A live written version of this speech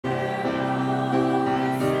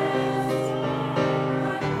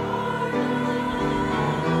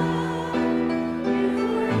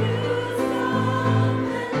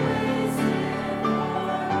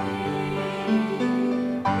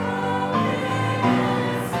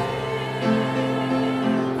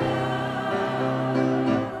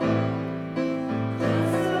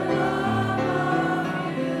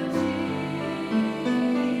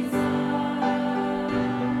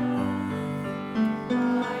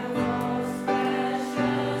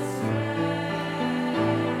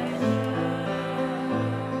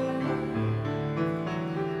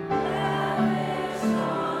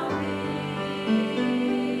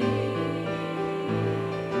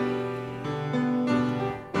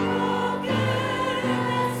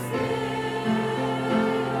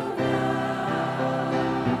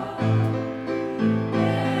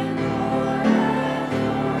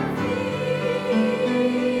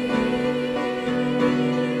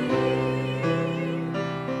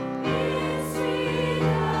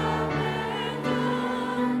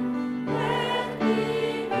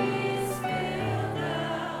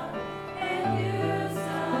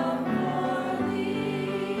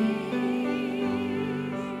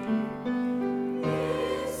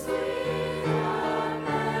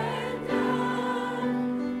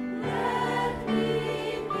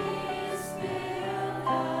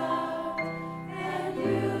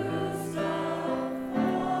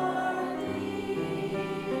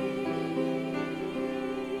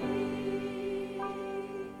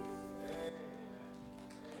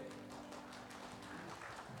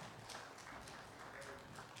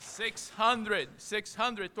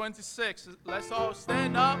626. Let's all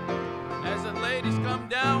stand up as the ladies come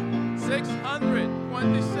down.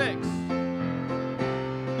 626.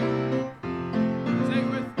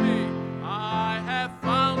 Sing with me. I have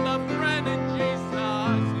found a friend in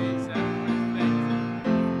Jesus. He's everything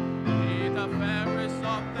to me. He's the fairest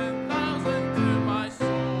of 10,000 to my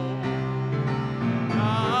soul.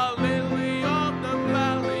 The lily of the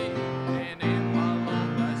valley, and in my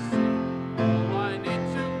love I see. All I need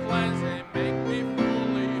to cleanse and make me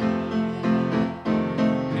fully whole.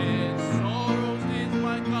 In sorrows is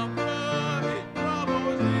my comfort, in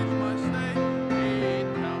troubles is my stay. It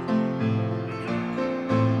helps me.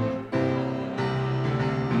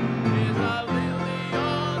 Is a lily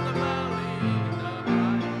of the valley, the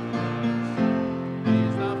bright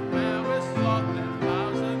is the fairest of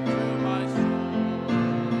 10,000 to my soul.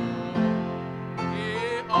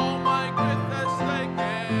 All my grief has taken,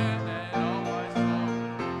 and all my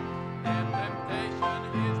sorrow, and temptation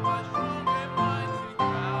is my strong and mighty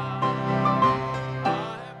crown. I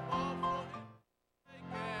have all from him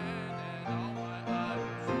taken, and all my eyes,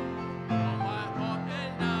 all my heart,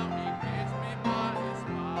 and now he gives me by his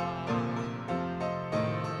smile.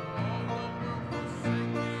 All the world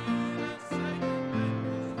forsaken, and Satan made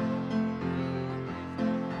me strong.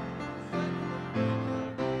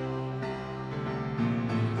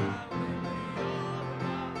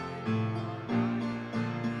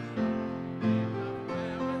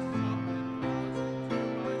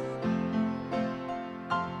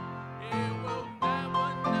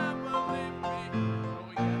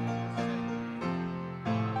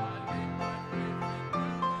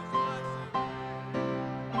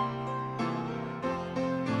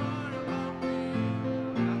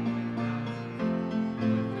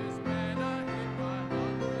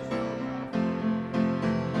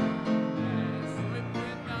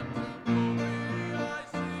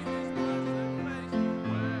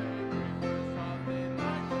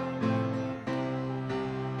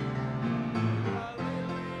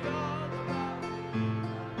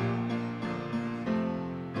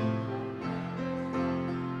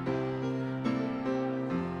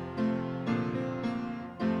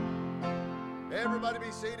 Everybody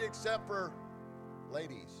be seated except for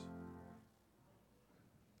ladies.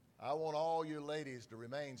 I want all you ladies to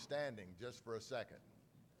remain standing just for a second,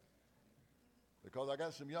 because I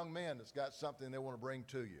got some young men that's got something they want to bring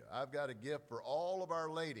to you. I've got a gift for all of our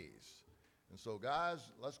ladies. And so,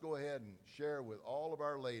 guys, let's go ahead and share with all of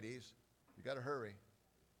our ladies. You got to hurry.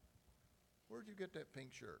 Where'd you get that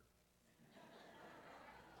pink shirt?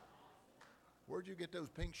 Where'd you get those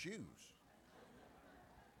pink shoes?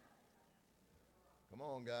 Come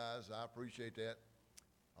on, guys. I appreciate that.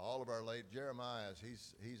 All of our ladies. Jeremiah,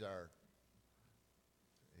 he's our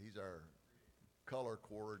color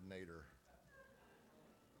coordinator.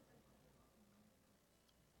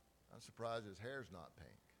 I'm surprised his hair's not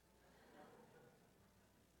pink.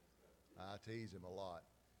 I tease him a lot.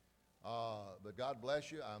 But God bless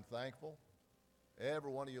you. I'm thankful. Every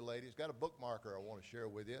one of you ladies. Got a bookmarker I want to share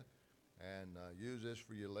with you. And use this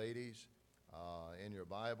for you ladies in your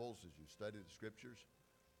Bibles as you study the Scriptures.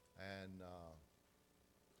 And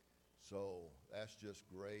so that's just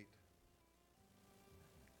great.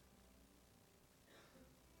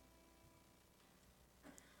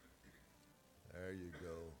 There you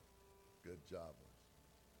go. Good job.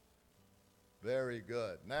 Very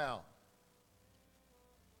good. Now,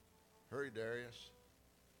 hurry, Darius.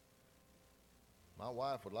 My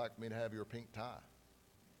wife would like me to have your pink tie.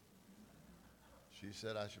 She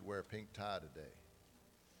said I should wear a pink tie today.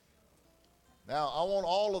 Now, I want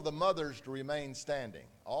all of the mothers to remain standing.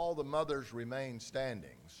 All the mothers remain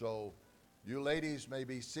standing. So you ladies may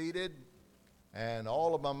be seated, and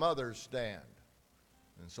all of my mothers stand.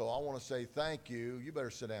 And so I want to say thank you. You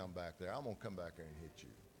better sit down back there. I'm going to come back there and hit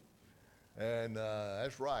you. And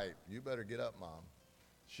that's right. You better get up, Mom.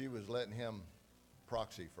 She was letting him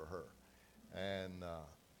proxy for her. And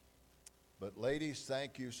but ladies,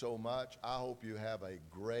 thank you so much. I hope you have a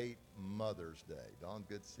great Mother's Day. Dawn,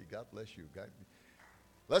 good to see you. God bless you.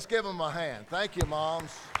 Let's give them a hand. Thank you,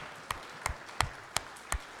 moms.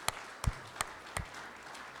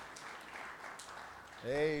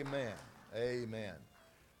 Amen. Amen.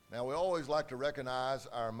 Now, we always like to recognize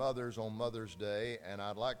our mothers on Mother's Day, and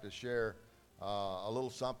I'd like to share a little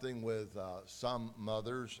something with some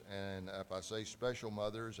mothers. And if I say special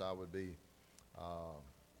mothers, I would be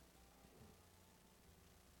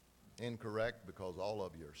incorrect, because all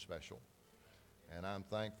of you are special, and I'm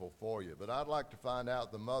thankful for you. But I'd like to find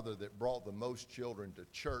out the mother that brought the most children to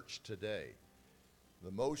church today. The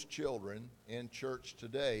most children in church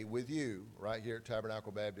today with you right here at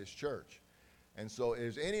Tabernacle Baptist Church. And so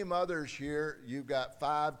is any mothers here, you've got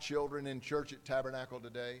 5 children in church at Tabernacle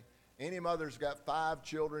today? Any mothers got 5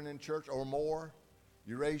 children in church or more?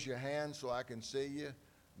 You raise your hand so I can see you.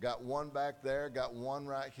 Got one back there, got one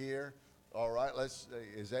right here. All right,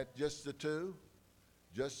 is that just the 2?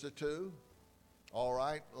 Just the 2? All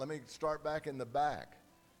right, let me start back in the back.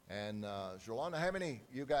 And Shalonda, how many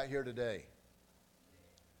you got here today?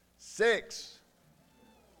 6.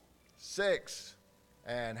 6.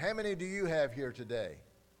 And how many do you have here today?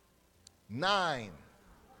 9.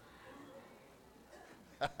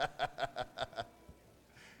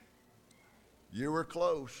 You were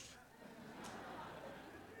close.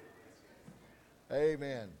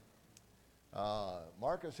 Amen.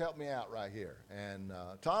 Marcus, help me out right here. And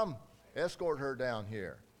Tom, escort her down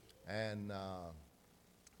here. And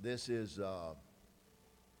this is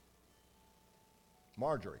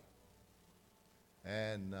Marjorie.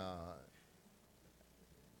 And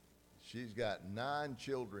she's got 9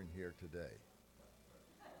 children here today.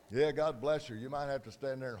 Yeah, God bless her. You might have to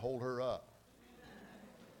stand there and hold her up.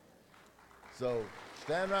 So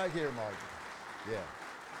stand right here, Marjorie. Yeah.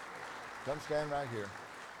 Come stand right here.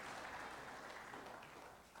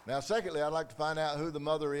 Now, secondly, I'd like to find out who the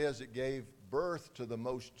mother is that gave birth to the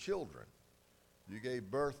most children. You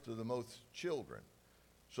gave birth to the most children.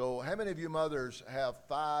 So how many of you mothers have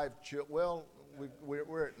 5 children? Well,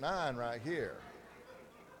 we're at 9 right here.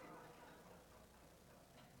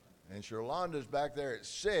 And Sherlonda's back there at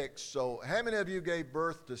 6. So how many of you gave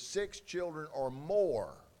birth to 6 children or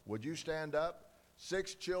more? Would you stand up?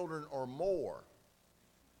 6 children or more.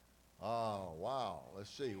 Oh, wow. Let's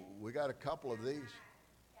see. We got a couple of these.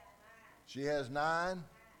 She has 9?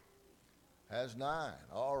 Has 9.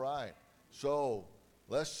 All right. So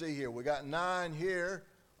let's see here. We got 9 here.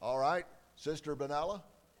 All right. Sister Benella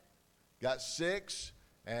got 6.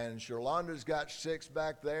 And Sherlonda's got 6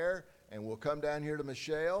 back there. And we'll come down here to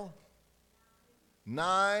Michelle.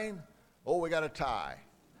 9. Oh, we got a tie.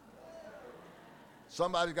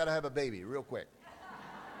 Somebody's got to have a baby real quick.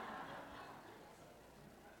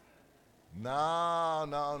 No.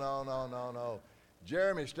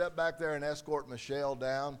 Jeremy, step back there and escort Michelle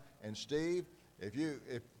down. And Steve,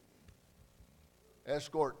 if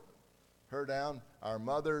escort her down. Our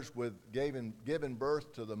mothers with given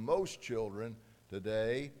birth to the most children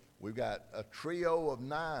today. We've got a trio of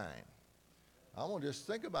 9. I want to just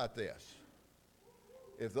think about this.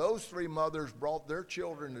 If those 3 mothers brought their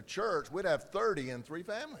children to church, we'd have 30 in 3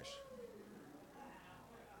 families.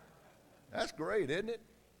 That's great, isn't it?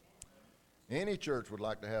 Any church would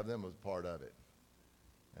like to have them as part of it.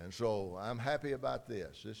 And so I'm happy about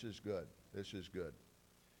this. This is good. This is good.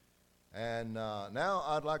 And now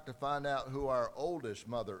I'd like to find out who our oldest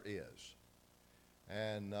mother is.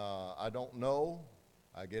 And I don't know.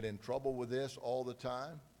 I get in trouble with this all the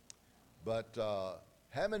time. But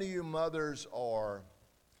how many of you mothers are,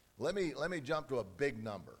 let me jump to a big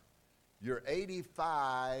number. You're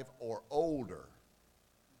 85 or older.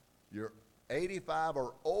 You're 85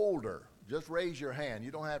 or older. Just raise your hand.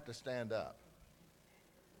 You don't have to stand up.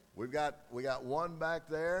 We got one back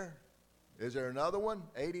there. Is there another one?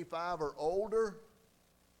 85 or older?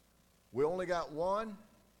 We only got one?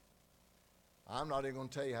 I'm not even going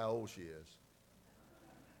to tell you how old she is.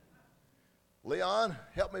 Leon,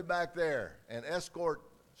 help me back there and escort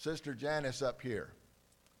Sister Janice up here.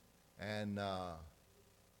 And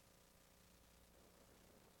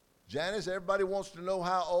Janice, everybody wants to know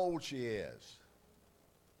how old she is.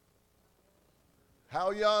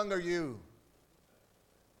 How young are you?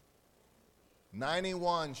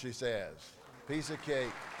 91, she says. Piece of cake.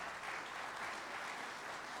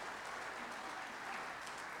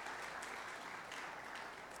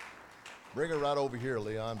 Bring her right over here,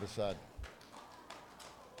 Leon, beside me.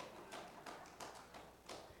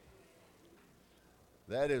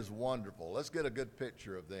 That is wonderful. Let's get a good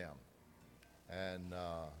picture of them. And,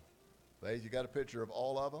 you got a picture of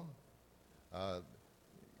all of them?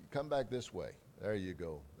 Come back this way. There you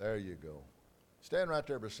go. There you go. Stand right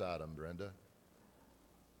there beside them, Brenda.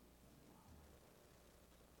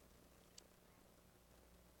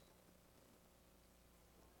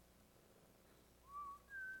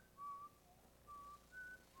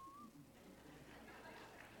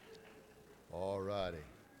 All righty.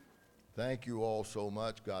 Thank you all so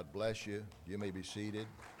much. God bless you. You may be seated.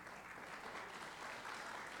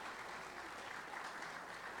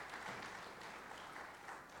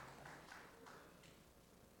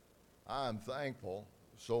 I'm thankful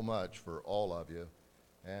so much for all of you.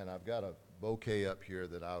 And I've got a bouquet up here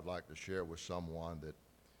that I would like to share with someone that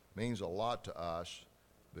means a lot to us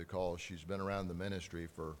because she's been around the ministry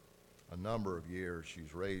for a number of years.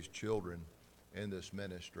 She's raised children in this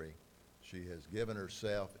ministry. She has given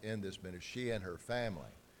herself in this ministry. She and her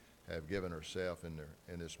family have given herself in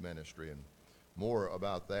this ministry, and more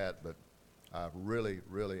about that. But I really,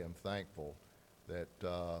 really am thankful that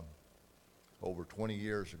over 20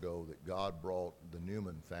 years ago that God brought the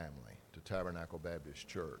Newman family to Tabernacle Baptist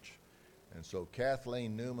Church. And so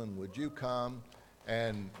Kathleen Newman, would you come?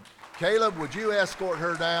 And Caleb, would you escort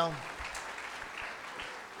her down?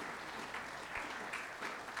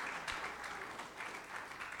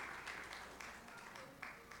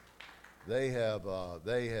 They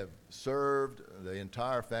have served, the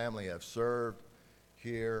entire family have served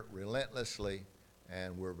here relentlessly,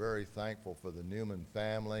 and we're very thankful for the Newman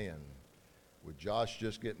family. And with Josh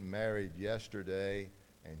just getting married yesterday,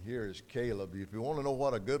 and here is Caleb. If you want to know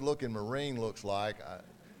what a good-looking Marine looks like,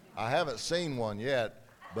 I haven't seen one yet,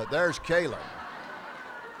 but there's Caleb.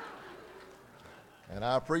 And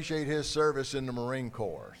I appreciate his service in the Marine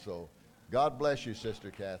Corps. So God bless you,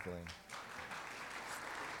 Sister Kathleen.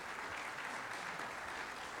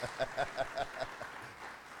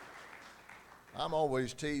 I'm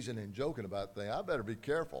always teasing and joking about things. I better be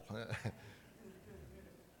careful.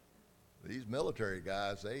 These military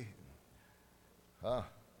guys,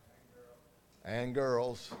 and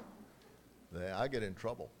girls, I get in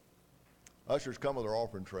trouble. Ushers, come with our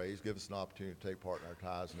offering trays. Give us an opportunity to take part in our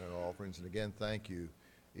tithes and our offerings. And again, thank you,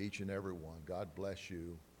 each and every one. God bless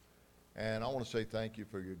you. And I want to say thank you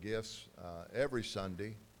for your gifts every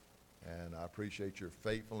Sunday. And I appreciate your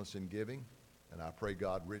faithfulness in giving. And I pray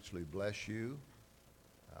God richly bless you.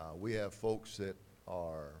 We have folks that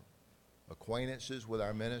are acquaintances with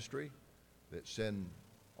our ministry that send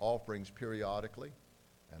offerings periodically,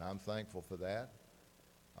 and I'm thankful for that.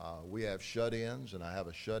 We have shut-ins, and I have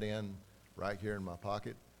a shut-in right here in my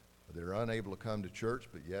pocket. They're unable to come to church,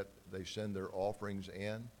 but yet they send their offerings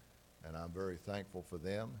in, and I'm very thankful for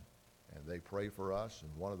them, and they pray for us.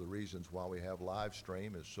 And one of the reasons why we have live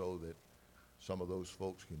stream is so that some of those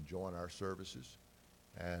folks can join our services,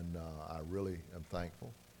 and I really am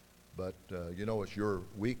thankful. But, it's your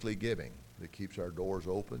weekly giving that keeps our doors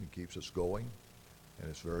open and keeps us going, and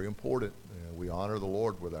it's very important. We honor the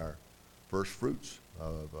Lord with our first fruits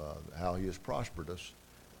of how he has prospered us,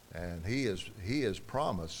 and he has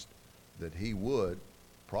promised that he would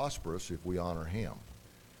prosper us if we honor him.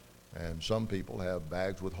 And some people have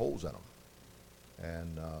bags with holes in them,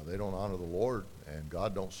 and they don't honor the Lord, and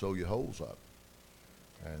God don't sew you holes up.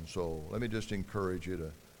 And so let me just encourage you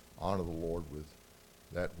to honor the Lord with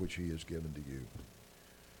that which he has given to you.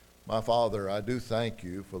 My Father, I do thank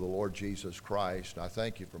you for the Lord Jesus Christ. I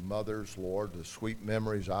thank you for mothers, Lord, the sweet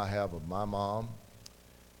memories I have of my mom.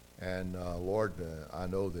 And Lord, I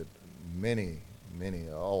know that many,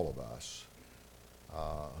 all of us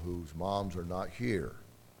whose moms are not here,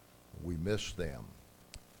 we miss them,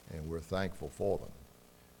 and we're thankful for them.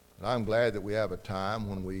 And I'm glad that we have a time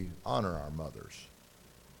when we honor our mothers.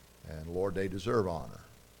 And Lord, they deserve honor.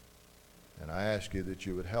 And I ask you that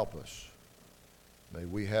you would help us. May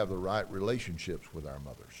we have the right relationships with our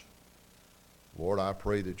mothers. Lord, I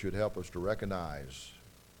pray that you'd help us to recognize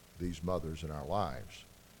these mothers in our lives.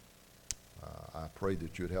 I pray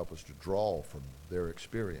that you'd help us to draw from their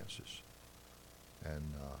experiences and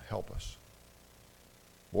help us.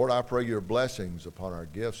 Lord, I pray your blessings upon our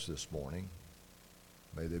gifts this morning.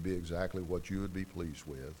 May they be exactly what you would be pleased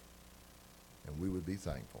with, and we would be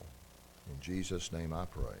thankful. In Jesus' name I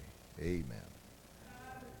pray. Amen.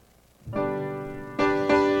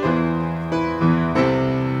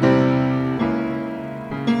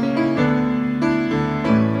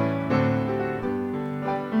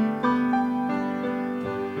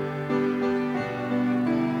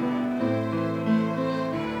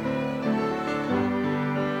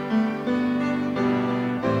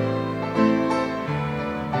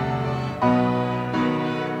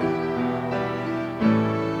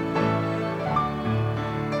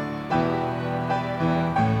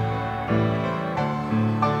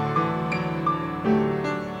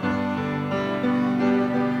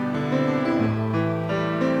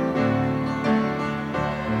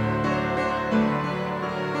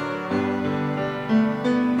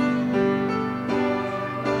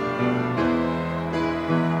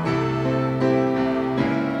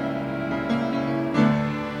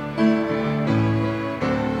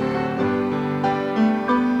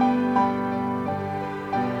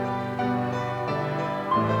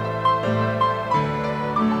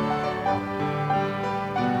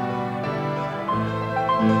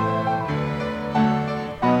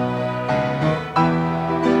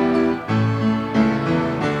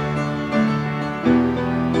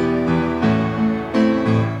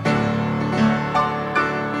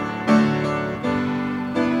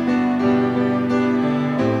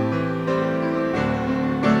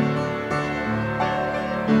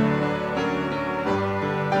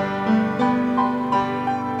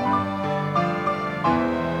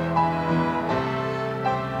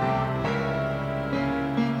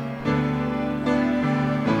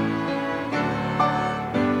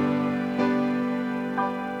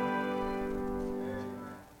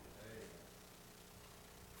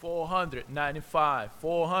 495,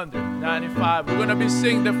 495. We're going to be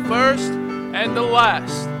singing the first and the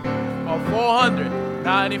last of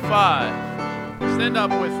 495. Stand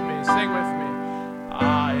up with me, sing with me.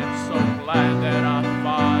 I am so glad that our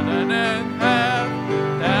Father in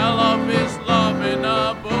heaven tell of His love in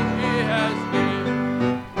a book He has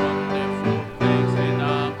given. Wonderful things in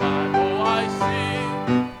the Bible I see.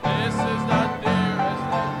 This is the dearest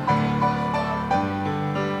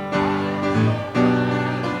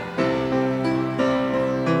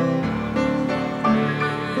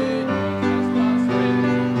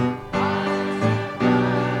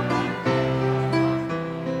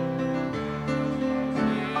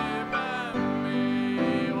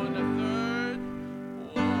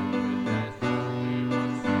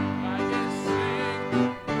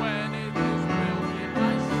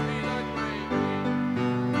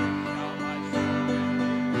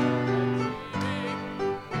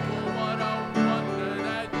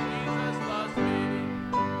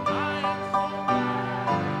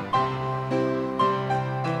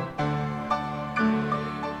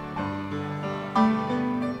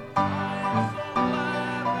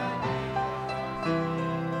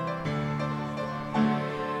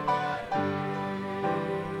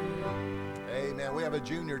that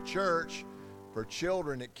junior church for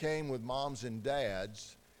children that came with moms and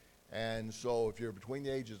dads. And so if you're between the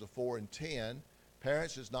ages of 4 and 10,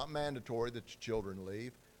 parents, it's not mandatory that your children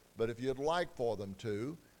leave, but if you'd like for them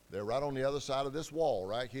to, they're right on the other side of this wall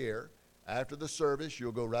right here. After the service,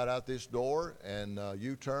 you'll go right out this door and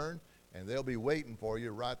U-turn, and they'll be waiting for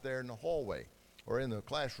you right there in the hallway or in the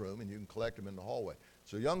classroom, and you can collect them in the hallway.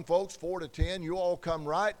 So young folks, 4 to 10, you all come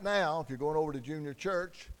right now if you're going over to junior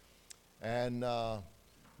church. And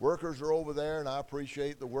workers are over there, and I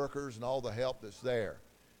appreciate the workers and all the help that's there.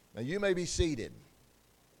 Now, you may be seated.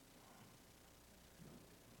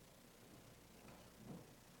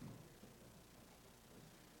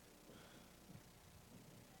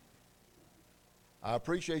 I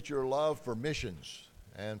appreciate your love for missions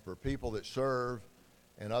and for people that serve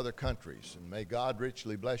in other countries, and may God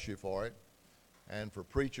richly bless you for it, and for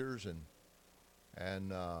preachers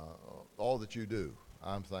and all that you do.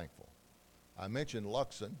 I'm thankful. I mentioned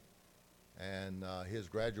Luxon and his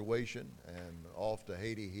graduation, and off to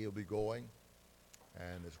Haiti he'll be going,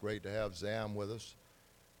 and it's great to have Zam with us.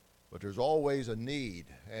 But there's always a need,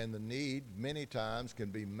 and the need many times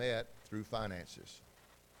can be met through finances.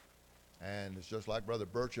 And it's just like Brother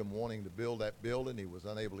Burcham wanting to build that building. He was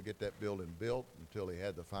unable to get that building built until he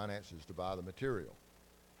had the finances to buy the material.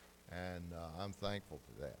 And I'm thankful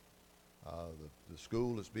for that. The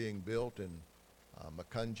school is being built in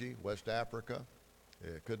Makunji, West Africa.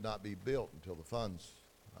 It could not be built until the funds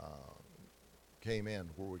came in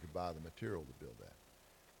where we could buy the material to build that.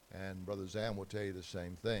 And Brother Zam will tell you the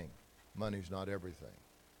same thing. Money's not everything.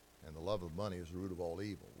 And the love of money is the root of all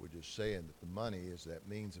evil. We're just saying that the money is that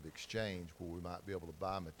means of exchange where we might be able to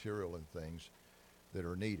buy material and things that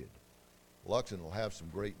are needed. Luxon will have some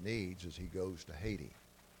great needs as he goes to Haiti.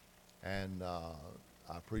 And I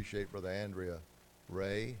appreciate Brother Andrea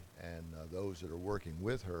Ray and those that are working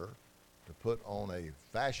with her to put on a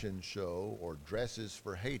fashion show or dresses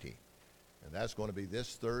for Haiti. And that's going to be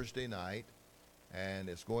this Thursday night. And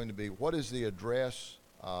it's going to be, what is the address,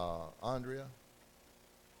 Andrea?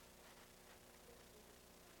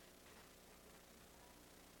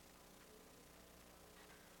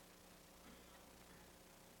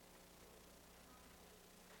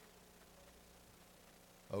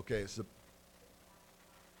 Okay, it's the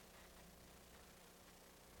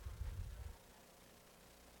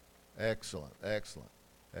excellent.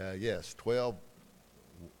 Yes,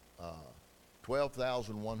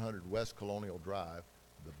 12,100 West Colonial Drive,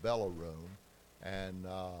 the Bella Room, and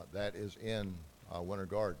that is in Winter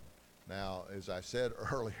Garden. Now, as I said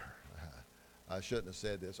earlier, I shouldn't have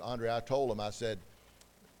said this. Andre, I told him, I said,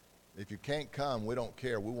 if you can't come, we don't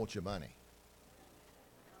care. We want your money.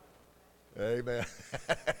 Amen.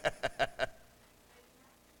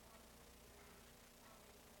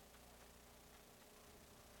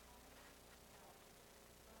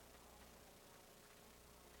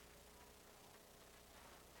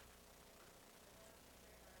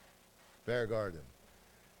 Fair Garden.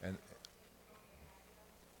 And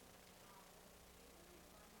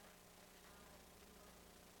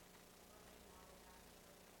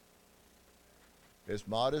it's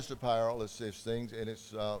Modest Apparel. It's things, and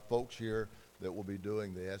it's folks here that will be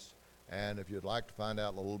doing this. And if you'd like to find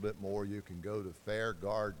out a little bit more, you can go to Fair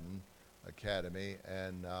Garden Academy,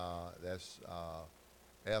 and that's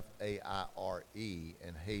Faire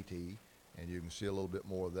in Haiti, and you can see a little bit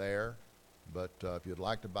more there. But if you'd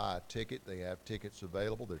like to buy a ticket, they have tickets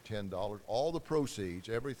available. They're $10. All the proceeds,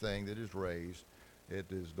 everything that is raised, it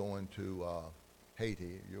is going to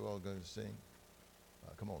Haiti. You're all going to sing?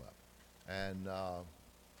 Come on up. And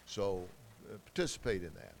so participate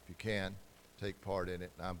in that if you can. Take part in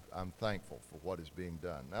it. And I'm thankful for what is being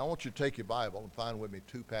done. Now I want you to take your Bible and find with me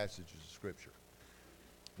two passages of Scripture.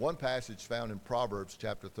 One passage found in Proverbs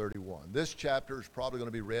chapter 31. This chapter is probably going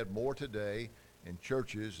to be read more today in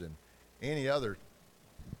churches than any other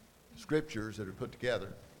scriptures that are put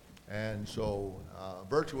together. And so a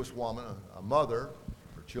virtuous woman, a mother,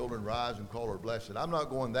 her children rise and call her blessed. I'm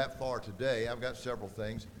not going that far today. I've got several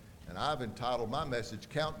things, and I've entitled my message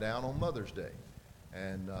Countdown on Mother's Day.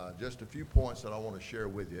 And just a few points that I want to share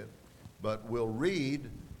with you. But we'll read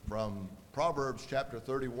from Proverbs chapter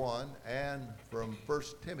 31 and from 1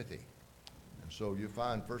 Timothy. And so you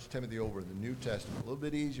find 1 Timothy over in the New Testament, a little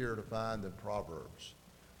bit easier to find than Proverbs.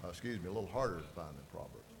 A little harder to find than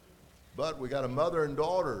Proverbs. But we got a mother and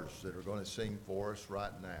daughters that are going to sing for us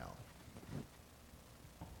right now.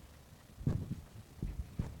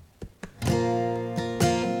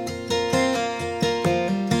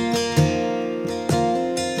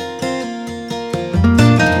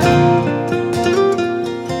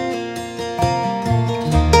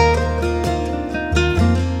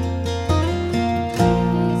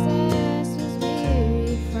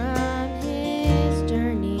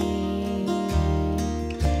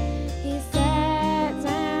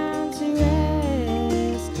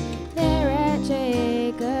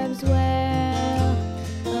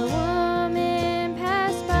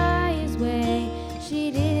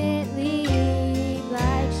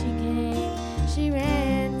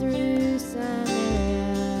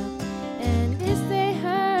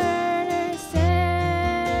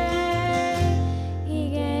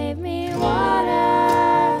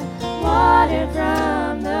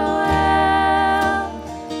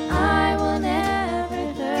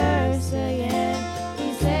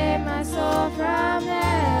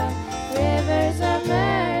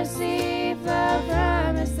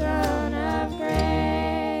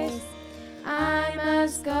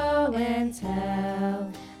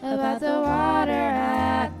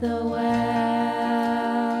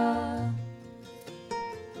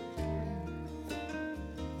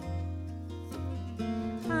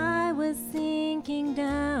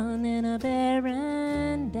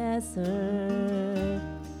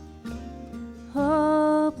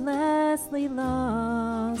 Hopelessly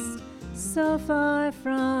lost, so far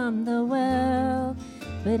from the well,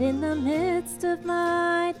 but in the midst of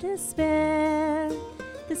my despair,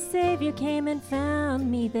 the Savior came and found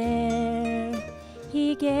me there.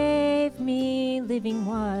 He gave me living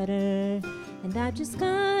water, and I've just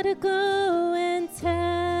gotta go and tell.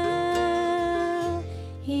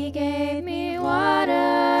 He gave me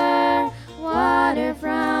water, water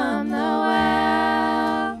from the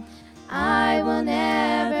well. I will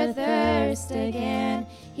never thirst again.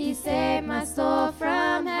 He saved my soul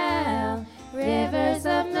from hell. Rivers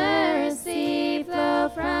of mercy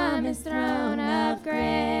flow from his throne of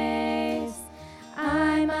grace.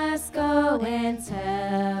 I must go and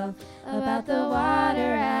tell about the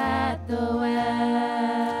water at the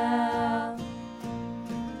well.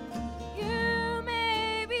 You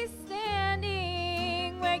may be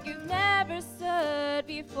standing where you've never stood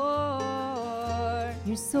before.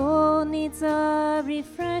 Your soul needs a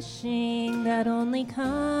refreshing that only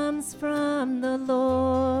comes from the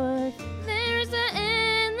Lord. There's an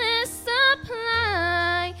endless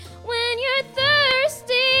supply when you're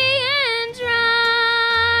thirsty and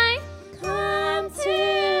dry. Come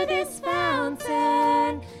to this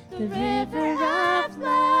fountain, the river of life.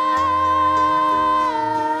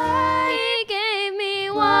 He gave me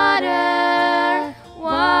water,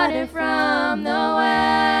 water from the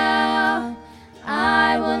well.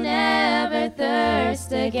 I will never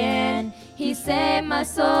thirst again. He saved my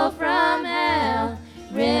soul from hell.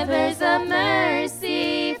 Rivers of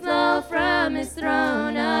mercy flow from his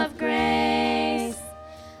throne of grace.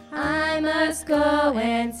 I must go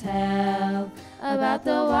and tell about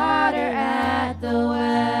the water at the well.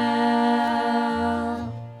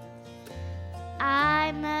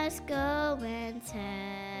 I must go and tell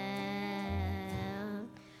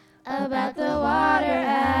about the water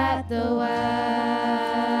at the well.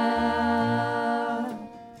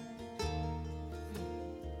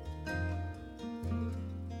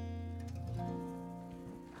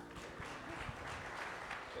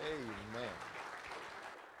 Amen.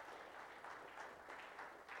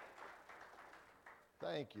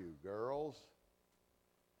 Thank you, girls.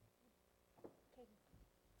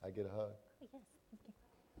 I get a hug?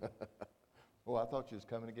 Yes. Oh, I thought you was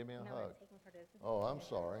coming to give me a hug. Oh, I'm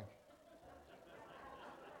sorry.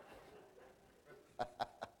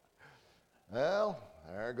 Well,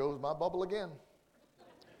 there goes my bubble again.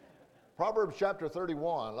 Proverbs chapter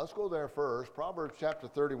 31. Let's go there first. Proverbs chapter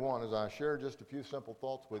 31, as I share just a few simple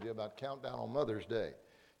thoughts with you about Countdown on Mother's Day.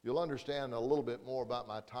 You'll understand a little bit more about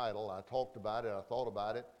my title. I talked about it. I thought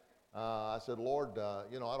about it. I said, Lord, I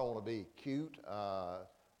don't want to be cute. I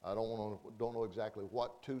don't know exactly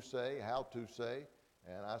what to say, how to say.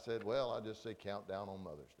 And I said, well, I just say Countdown on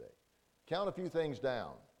Mother's Day. Count a few things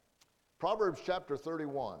down. Proverbs chapter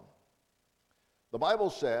 31. The Bible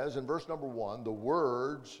says in verse number 1, the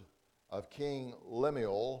words of King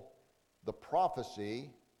Lemuel, the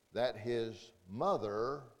prophecy that his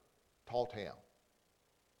mother taught him.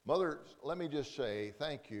 Mothers, let me just say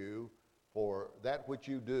thank you for that which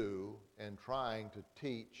you do in trying to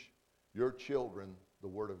teach your children the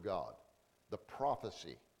Word of God, the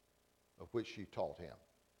prophecy of which she taught him.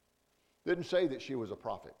 Didn't say that she was a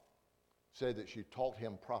prophet. Said that she taught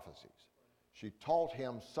him prophecies. She taught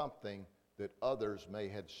him something that others may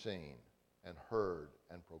have seen and heard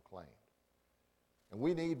and proclaimed. And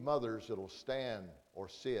we need mothers that will stand or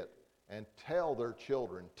sit and tell their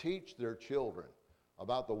children, teach their children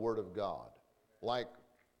about the Word of God, like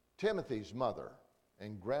Timothy's mother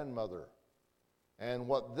and grandmother and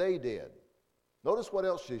what they did. Notice what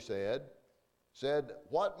else she said. Said,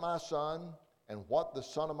 what my son, and what the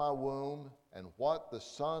son of my womb, and what the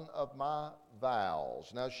son of my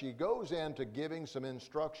vows. Now she goes into giving some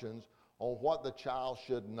instructions on what the child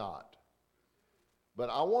should not.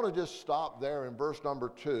 But I want to just stop there in verse number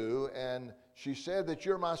 2, and she said that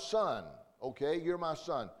you're my son, okay? You're my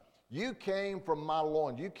son. You came from my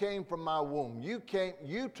loins. You came from my womb.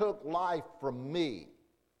 You took life from me.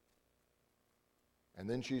 And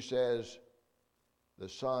then she says, the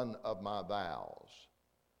son of my vows.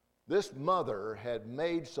 This mother had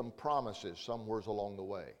made some promises somewhere along the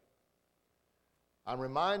way. I'm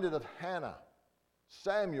reminded of Hannah,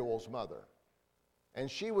 Samuel's mother. And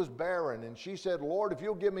she was barren, and she said, Lord, if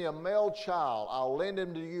you'll give me a male child, I'll lend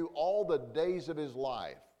him to you all the days of his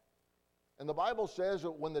life. And the Bible says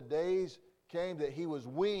that when the days came that he was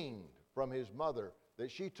weaned from his mother, that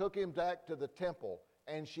she took him back to the temple,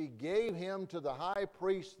 and she gave him to the high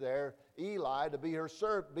priest there, Eli, to be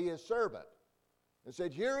his servant. And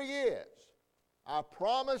said, here he is. I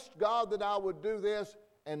promised God that I would do this,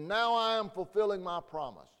 and now I am fulfilling my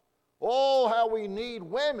promise. Oh, how we need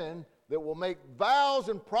women that will make vows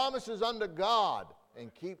and promises unto God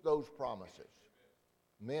and keep those promises.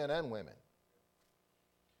 Men and women.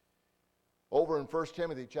 Over in 1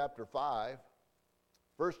 Timothy chapter 5,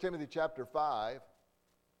 1 Timothy chapter 5,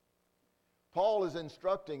 Paul is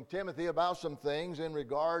instructing Timothy about some things in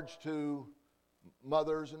regards to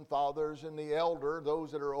mothers and fathers and the elder,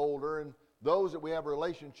 those that are older, and those that we have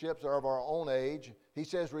relationships are of our own age. He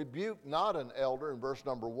says, rebuke not an elder in verse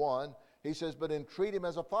number 1. He says, but entreat him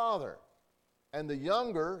as a father. And the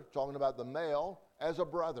younger, talking about the male, as a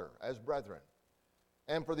brother, as brethren.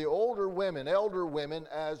 And for the older women, elder women,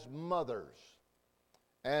 as mothers.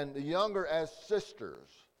 And the younger as sisters,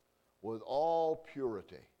 with all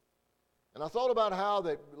purity. And I thought about how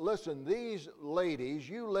that, listen, these ladies,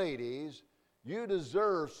 you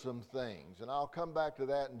deserve some things. And I'll come back to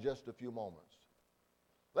that in just a few moments.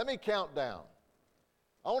 Let me count down.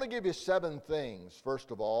 I want to give you 7 things,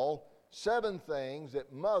 first of all. 7 things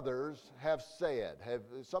that mothers have said. Have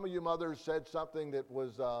some of you mothers said something that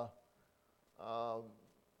was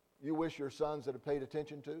you wish your sons had paid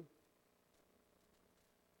attention to?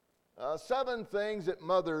 7 things that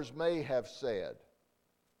mothers may have said.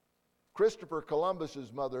 Christopher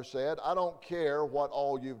Columbus's mother said, I don't care what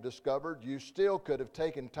all you've discovered, you still could have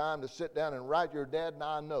taken time to sit down and write your dad and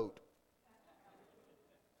I a note.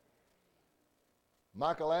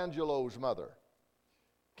 Michelangelo's mother,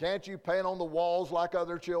 can't you paint on the walls like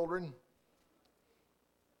other children?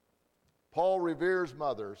 Paul Revere's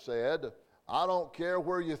mother said, I don't care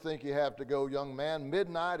where you think you have to go, young man,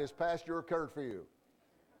 midnight is past your curfew.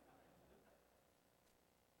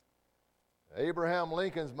 Abraham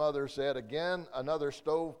Lincoln's mother said, again, another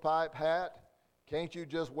stovepipe hat. Can't you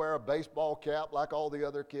just wear a baseball cap like all the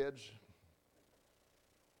other kids?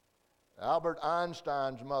 Albert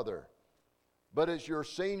Einstein's mother, but it's your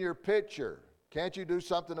senior picture. Can't you do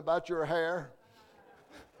something about your hair?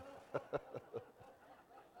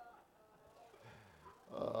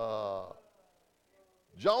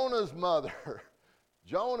 Jonah's mother.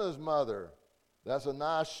 That's a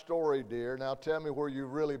nice story, dear. Now tell me where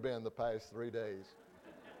you've really been the past 3 days.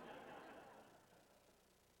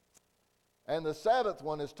 And the 7th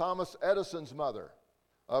one is Thomas Edison's mother.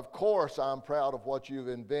 Of course, I'm proud of what you've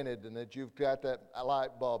invented and that you've got that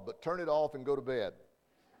light bulb, but turn it off and go to bed.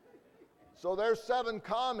 So there's 7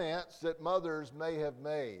 comments that mothers may have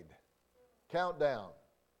made Count down.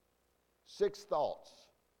 6 thoughts.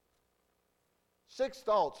 6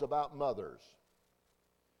 thoughts about mothers.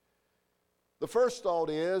 The first thought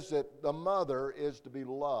is that the mother is to be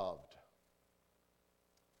loved.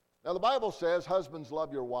 Now, the Bible says, husbands,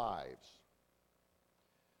 love your wives.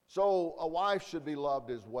 So a wife should be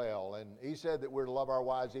loved as well. And he said that we're to love our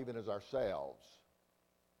wives even as ourselves.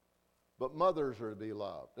 But mothers are to be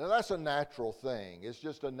loved. Now, that's a natural thing. It's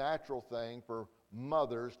just a natural thing for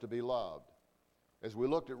mothers to be loved. As we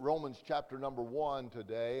looked at Romans chapter number 1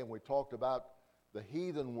 today, and we talked about the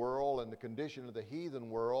heathen world and the condition of the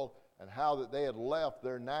heathen world and how that they had left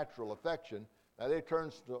their natural affection. Now, they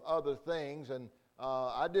turned to other things, and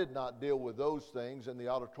I did not deal with those things in the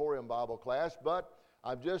auditorium Bible class, but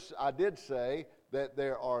I did say that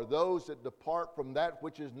there are those that depart from that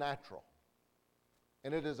which is natural.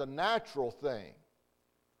 And it is a natural thing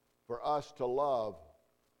for us to love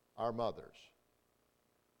our mothers.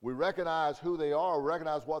 We recognize who they are, we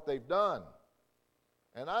recognize what they've done.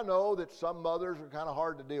 And I know that some mothers are kind of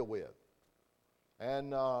hard to deal with. And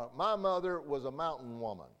my mother was a mountain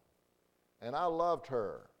woman, and I loved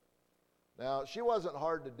her. Now, she wasn't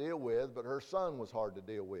hard to deal with, but her son was hard to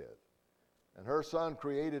deal with. And her son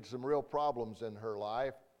created some real problems in her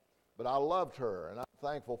life, but I loved her, and I'm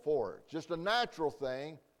thankful for it. Just a natural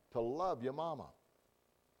thing to love your mama.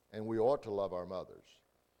 And we ought to love our mothers.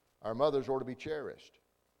 Our mothers ought to be cherished.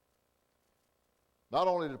 Not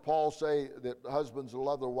only did Paul say that husbands will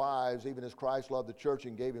love their wives, even as Christ loved the church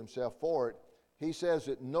and gave himself for it, he says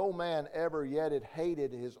that no man ever yet had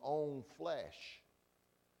hated his own flesh,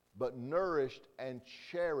 but nourished and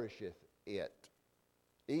cherisheth it,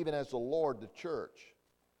 even as the Lord the church.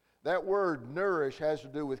 That word nourish has to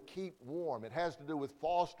do with keep warm. It has to do with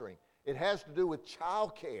fostering. It has to do with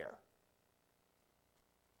child care.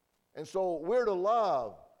 And so we're to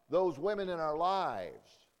love those women in our lives,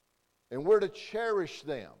 and we're to cherish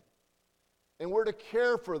them, and we're to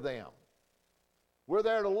care for them. We're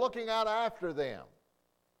there to looking out after them.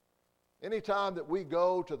 Anytime that we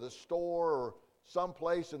go to the store or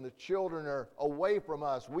someplace and the children are away from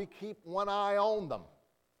us, we keep one eye on them.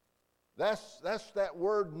 That's that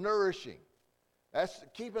word nourishing. That's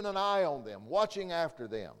keeping an eye on them, watching after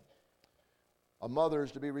them. A mother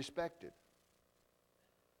is to be respected.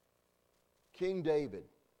 King David.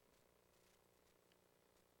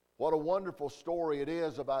 What a wonderful story it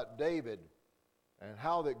is about David and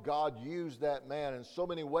how that God used that man in so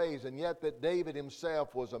many ways, and yet that David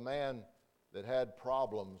himself was a man that had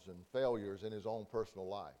problems and failures in his own personal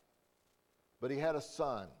life. But he had a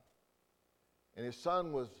son, and his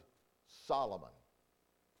son was Solomon.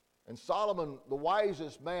 And Solomon, the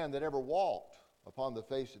wisest man that ever walked upon the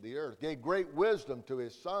face of the earth, gave great wisdom to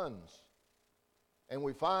his sons. And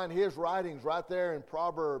we find his writings right there in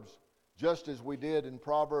Proverbs, just as we did in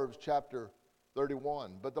Proverbs chapter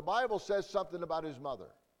 31. But the Bible says something about his mother.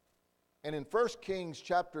 And in 1 Kings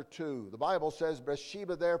chapter 2, the Bible says,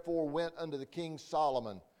 Bathsheba therefore went unto the king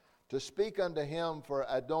Solomon to speak unto him for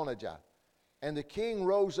Adonijah. And the king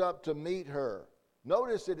rose up to meet her.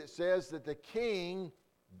 Notice that it says that the king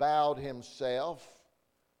bowed himself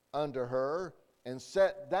unto her and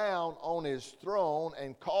sat down on his throne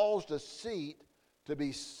and caused a seat to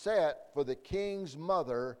be set for the king's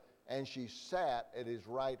mother, and she sat at his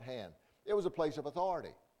right hand. It was a place of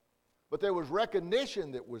authority. But there was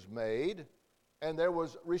recognition that was made, and there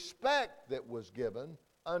was respect that was given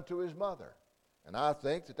unto his mother. And I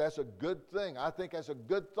think that that's a good thing. I think that's a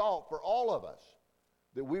good thought for all of us,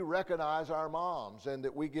 that we recognize our moms and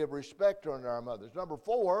that we give respect unto our mothers. Number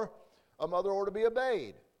 4, a mother ought to be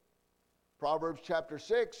obeyed. Proverbs chapter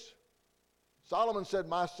 6, Solomon said,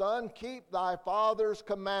 My son, keep thy father's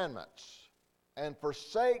commandments and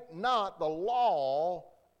forsake not the law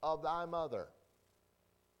of thy mother.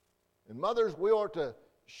 And mothers, we ought to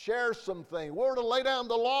share some things. We ought to lay down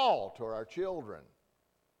the law to our children.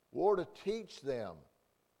 We ought to teach them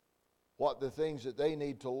what the things that they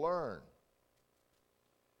need to learn.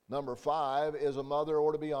 Number 5 is a mother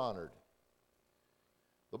ought to be honored.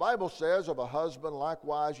 The Bible says of a husband,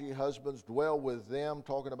 likewise ye husbands dwell with them,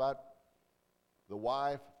 talking about the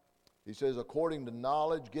wife. He says, according to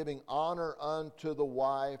knowledge, giving honor unto the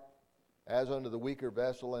wife as unto the weaker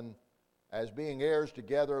vessel, and as being heirs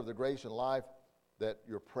together of the grace and life, that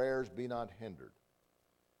your prayers be not hindered.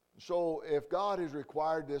 So if God has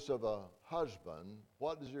required this of a husband,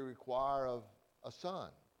 what does he require of a son?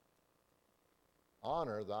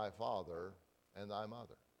 Honor thy father and thy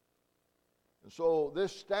mother. And so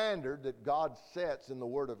this standard that God sets in the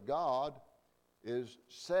Word of God is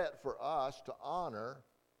set for us to honor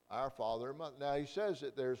our father and mother. Now he says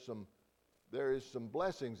that there is some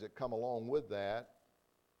blessings that come along with that.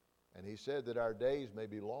 And he said that our days may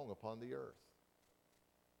be long upon the earth.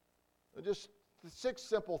 Just 6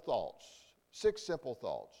 simple thoughts. 6 simple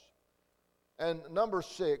thoughts. And number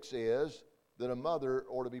 6 is that a mother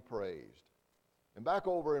ought to be praised. And back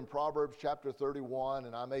over in Proverbs chapter 31,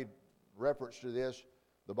 and I made reference to this,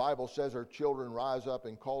 the Bible says her children rise up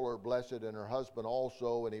and call her blessed, and her husband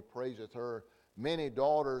also, and he praiseth her. Many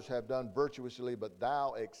daughters have done virtuously, but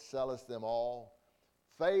thou excellest them all.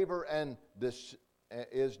 Favor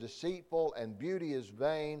is deceitful, and beauty is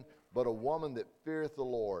vain, but a woman that feareth the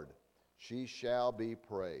Lord, she shall be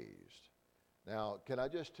praised. Now, can I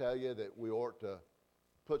just tell you that we ought to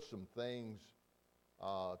put some things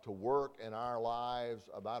to work in our lives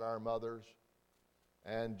about our mothers?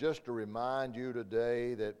 And just to remind you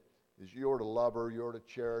today that you're to love her, you're to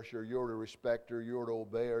cherish her, you're to respect her, you're to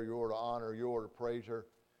obey her, you're to honor her, you're to praise her.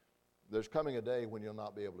 There's coming a day when you'll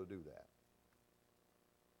not be able to do that.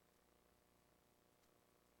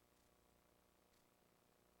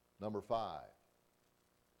 Number 5,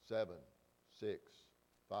 7, 6,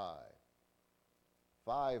 5.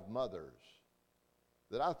 5 mothers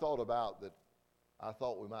that I thought about that I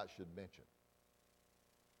thought we should mention.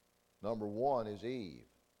 Number 1 is Eve,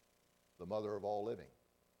 the mother of all living.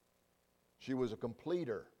 She was a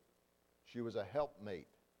completer. She was a helpmate.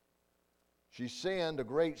 She sinned a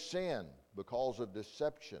great sin because of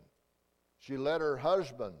deception. She led her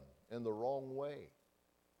husband in the wrong way,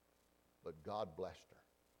 but God blessed her.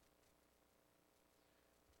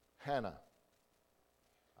 Hannah,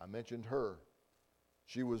 I mentioned her.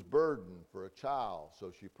 She was burdened for a child,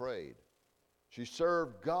 so she prayed. She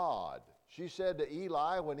served God. She said to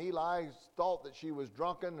Eli, when Eli thought that she was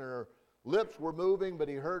drunken and her lips were moving, but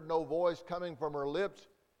he heard no voice coming from her lips,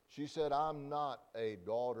 she said, I'm not a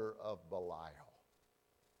daughter of Belial.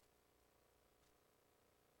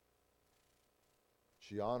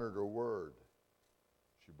 She honored her word.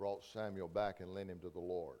 She brought Samuel back and led him to the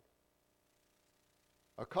Lord.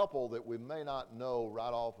 A couple that we may not know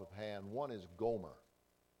right off of hand, one is Gomer.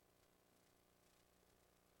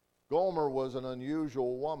 Gomer was an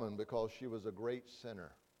unusual woman because she was a great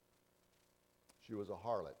sinner. She was a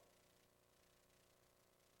harlot.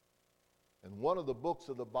 And one of the books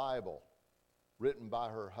of the Bible, written by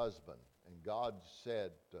her husband, and God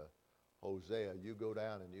said to Hosea, you go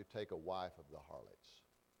down and you take a wife of the harlots.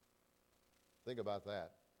 Think about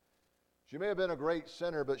that. She may have been a great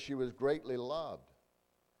sinner, but she was greatly loved.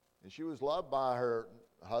 And she was loved by her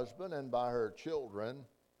husband and by her children,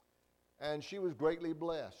 and she was greatly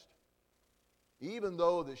blessed. Even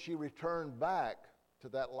though that she returned back to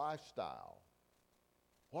that lifestyle.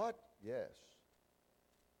 What? Yes.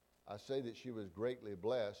 I say that she was greatly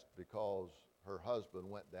blessed because her husband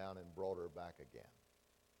went down and brought her back again.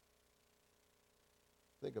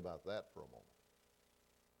 Think about that for a moment.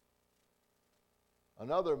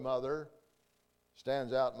 Another mother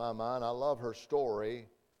stands out in my mind. I love her story,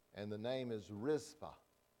 and the name is Rizpah.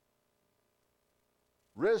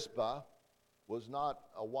 Rizpah was not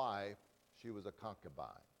a wife, she was a concubine.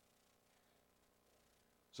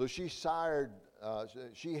 So she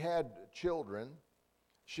had children.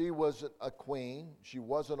 She wasn't a queen. She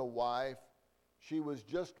wasn't a wife. She was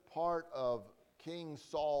just part of King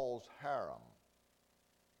Saul's harem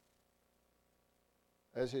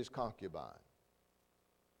as his concubine.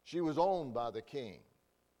 She was owned by the king.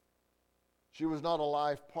 She was not a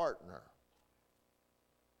life partner.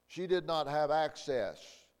 She did not have access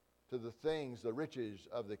to the things, the riches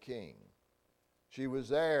of the king. She was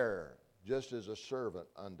there just as a servant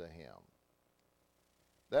unto him.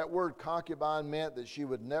 That word concubine meant that she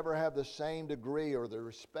would never have the same degree or the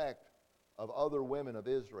respect of other women of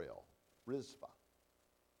Israel. Rizpah.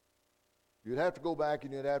 You'd have to go back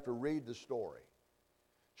and you'd have to read the story.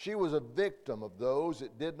 She was a victim of those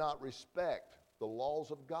that did not respect the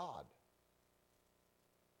laws of God.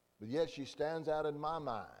 But yet she stands out in my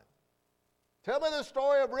mind. Tell me the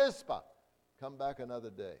story of Rizpah. Come back another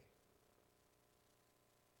day.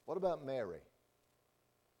 What about Mary?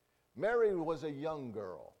 Mary was a young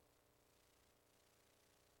girl.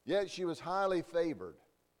 Yet she was highly favored.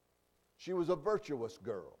 She was a virtuous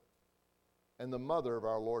girl and the mother of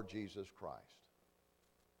our Lord Jesus Christ.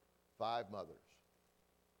 5 mothers.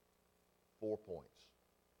 4 points.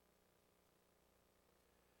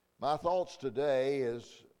 My thoughts today is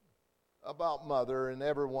about mother, and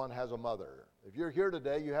everyone has a mother. If you're here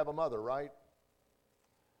today, you have a mother, right?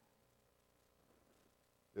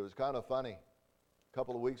 It was kind of funny. A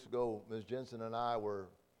couple of weeks ago, Ms. Jensen and I were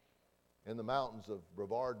in the mountains of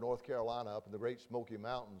Brevard, North Carolina, up in the Great Smoky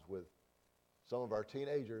Mountains with some of our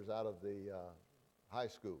teenagers out of the high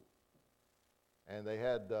school. And they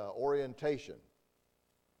had orientation.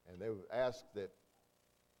 And they asked that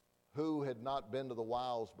who had not been to the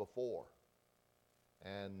Wilds before,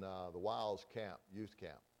 and the Wilds camp, youth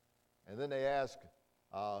camp. And then they asked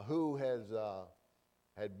who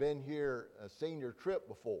had been here a senior trip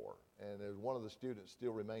before, and one of the students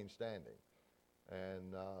still remained standing.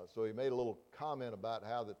 And so he made a little comment about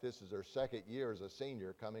how that this is their second year as a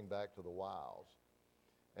senior coming back to the Wilds.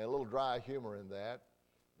 And a little dry humor in that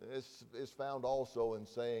is found also in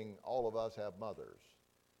saying all of us have mothers.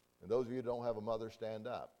 And those of you who don't have a mother, stand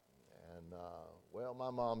up. And, well, my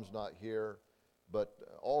mom's not here, but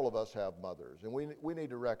all of us have mothers. And we need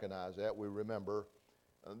to recognize that. We remember.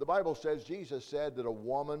 The Bible says, Jesus said that a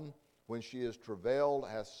woman, when she is travailed,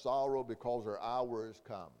 has sorrow because her hour is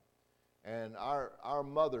come. And our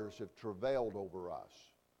mothers have travailed over us,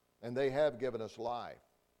 and they have given us life.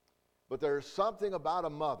 But there's something about a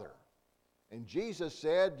mother. And Jesus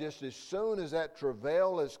said, just as soon as that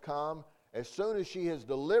travail has come, as soon as she has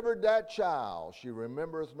delivered that child, she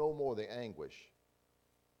remembereth no more the anguish,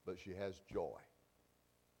 but she has joy.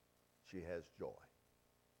 She has joy.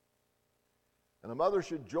 And a mother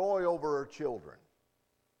should joy over her children.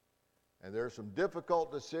 And there are some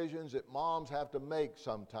difficult decisions that moms have to make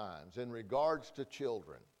sometimes in regards to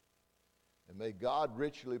children. And may God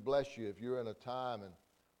richly bless you if you're in a time and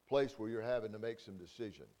place where you're having to make some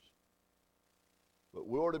decisions. But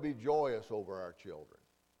we ought to be joyous over our children.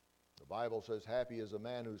 The Bible says, happy is a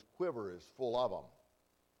man whose quiver is full of them.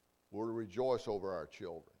 We're to rejoice over our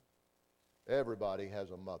children. Everybody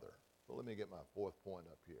has a mother. Well, let me get my fourth point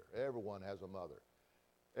up here. Everyone has a mother.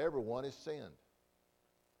 Everyone has sinned.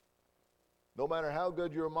 No matter how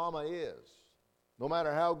good your mama is, no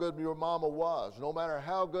matter how good your mama was, no matter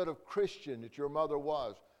how good of Christian that your mother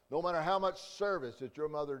was, no matter how much service that your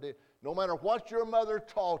mother did, no matter what your mother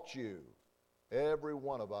taught you, every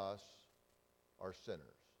one of us are sinners.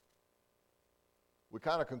 We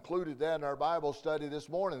kind of concluded that in our Bible study this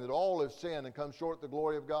morning, that all have sinned and come short of the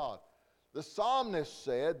glory of God. The psalmist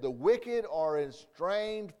said, the wicked are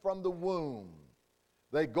estranged from the womb.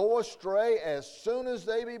 They go astray as soon as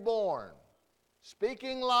they be born,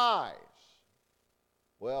 speaking lies.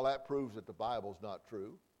 Well, that proves that the Bible's not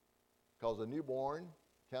true, because a newborn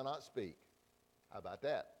cannot speak. How about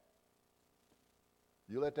that?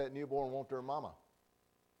 You let that newborn want their mama.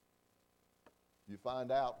 You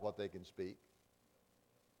find out what they can speak.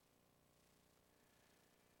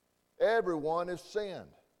 Everyone has sinned.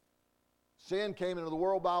 Sin came into the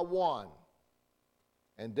world by one,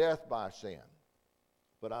 and death by sin.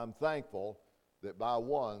 But I'm thankful that by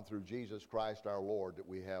one, through Jesus Christ our Lord, that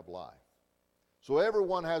we have life. So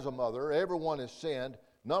everyone has a mother. Everyone has sinned.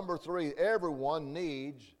 Number three, everyone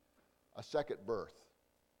needs a second birth.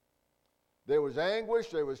 There was anguish,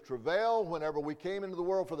 there was travail whenever we came into the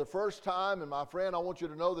world for the first time. And my friend, I want you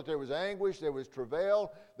to know that there was anguish, there was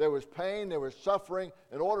travail, there was pain, there was suffering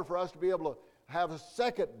in order for us to be able to have a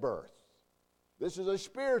second birth. This is a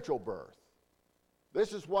spiritual birth.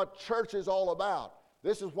 This is what church is all about.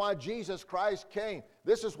 This is why Jesus Christ came.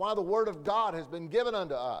 This is why the Word of God has been given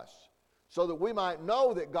unto us, so that we might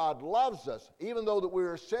know that God loves us, even though that we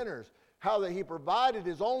are sinners, how that He provided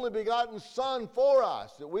His only begotten Son for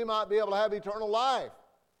us, that we might be able to have eternal life,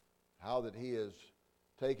 how that He has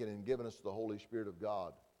taken and given us the Holy Spirit of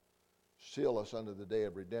God, seal us unto the day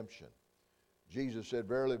of redemption. Jesus said,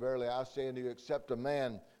 verily, verily, I say unto you, except a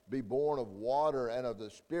man be born of water and of the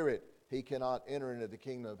Spirit, he cannot enter into the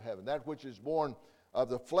kingdom of heaven. That which is born of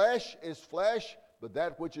the flesh is flesh, but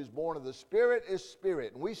that which is born of the Spirit is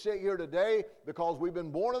spirit. And we sit here today because we've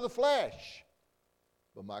been born of the flesh.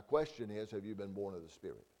 But my question is, have you been born of the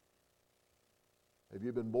Spirit? Have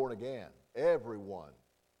you been born again? Everyone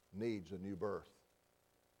needs a new birth.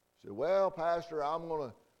 You say, well, Pastor, I'm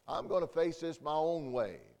going to face this my own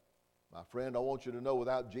way. My friend, I want you to know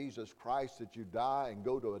without Jesus Christ that you die and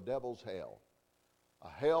go to a devil's hell. A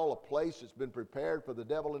hell, a place that's been prepared for the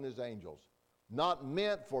devil and his angels. Not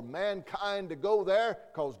meant for mankind to go there,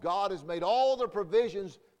 because God has made all the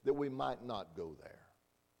provisions that we might not go there.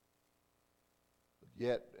 But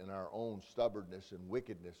yet, in our own stubbornness and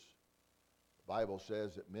wickedness, the Bible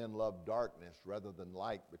says that men love darkness rather than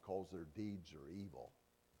light because their deeds are evil.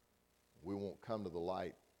 We won't come to the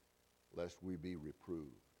light lest we be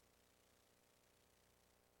reproved.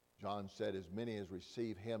 John said, as many as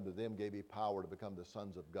receive him, to them gave he power to become the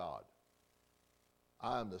sons of God.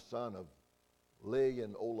 I am the son of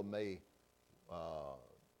Lillian Olamay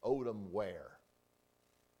Odom Ware.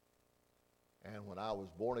 And when I was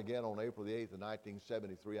born again on April the 8th of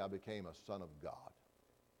 1973, I became a son of God.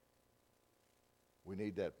 We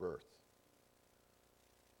need that birth.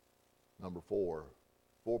 Number 4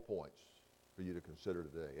 points for you to consider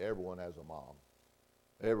today. Everyone has a mom.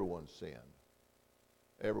 Everyone sinned.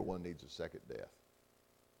 Everyone needs a second death,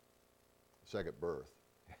 a second birth.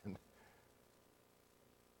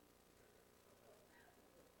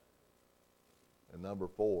 And number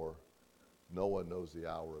 4, no one knows the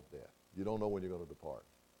hour of death. You don't know when you're going to depart.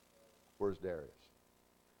 Where's Darius?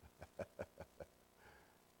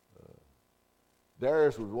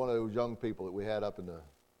 Darius was one of those young people that we had up in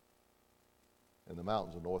the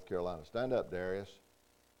mountains of North Carolina. Stand up, Darius.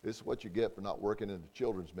 This is what you get for not working in the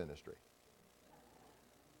children's ministry.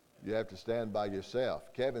 You have to stand by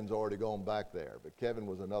yourself. Kevin's already gone back there, but Kevin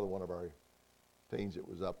was another one of our teens that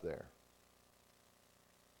was up there.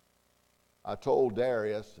 I told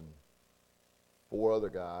Darius and 4 other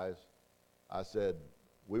guys, I said,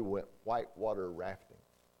 we went whitewater rafting.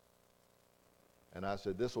 And I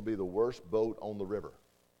said, this will be the worst boat on the river.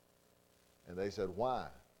 And they said, why?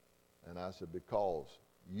 And I said, because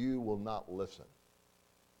you will not listen.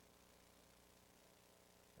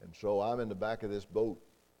 And so I'm in the back of this boat,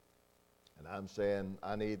 and I'm saying,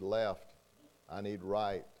 I need left, I need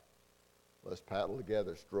right. Let's paddle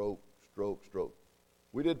together, stroke, stroke, stroke.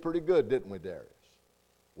 We did pretty good, didn't we, Darius?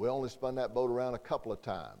 We only spun that boat around a couple of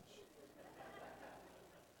times.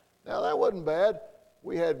 Now, that wasn't bad.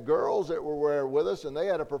 We had girls that were with us, and they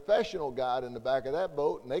had a professional guide in the back of that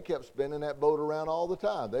boat, and they kept spinning that boat around all the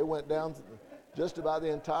time. They went down just about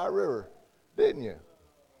the entire river, didn't you?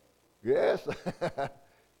 Yes.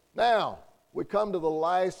 Now, we come to the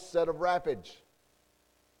last set of rapids.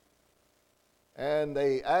 And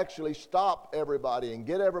they actually stop everybody and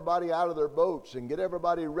get everybody out of their boats and get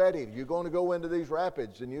everybody ready. You're going to go into these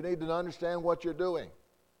rapids, and you need to understand what you're doing.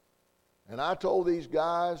 And I told these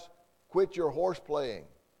guys, quit your horse playing.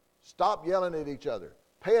 Stop yelling at each other.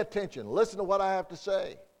 Pay attention. Listen to what I have to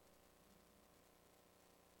say.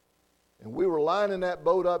 And we were lining that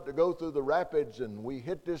boat up to go through the rapids, and we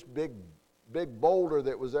hit this big boulder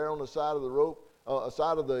that was there on the side of the rope,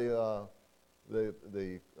 side of the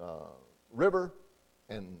river,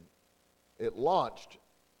 and it launched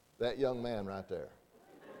that young man right there.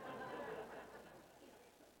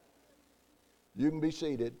 You can be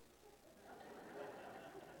seated,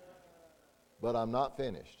 but I'm not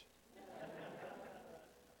finished.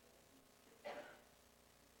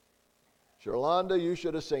 Sherlonda, you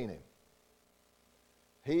should have seen him.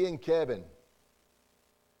 He and Kevin,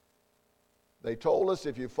 they told us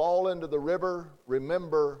if you fall into the river,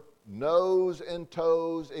 remember, nose and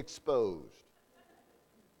toes exposed.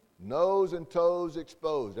 Nose and toes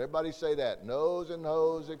exposed. Everybody say that. Nose and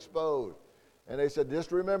toes exposed. And they said,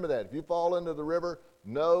 just remember that. If you fall into the river,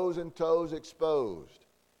 nose and toes exposed.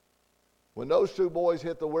 When those 2 boys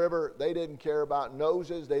hit the river, they didn't care about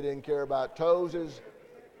noses. They didn't care about toeses.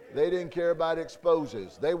 They didn't care about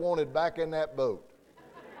exposes. They wanted back in that boat.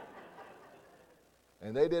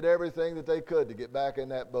 And they did everything that they could to get back in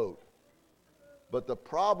that boat. But the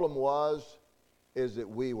problem is that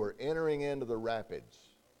we were entering into the rapids.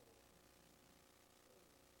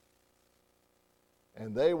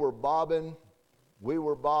 And they were bobbing, we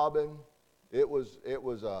were bobbing. Was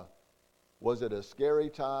it a scary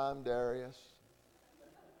time, Darius?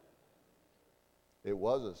 It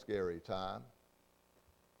was a scary time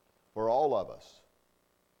for all of us.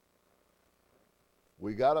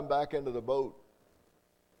 We got them back into the boat.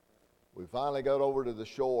 We finally got over to the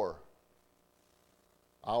shore.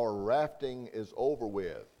 Our rafting is over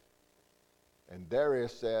with. And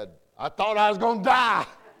Darius said, I thought I was going to die.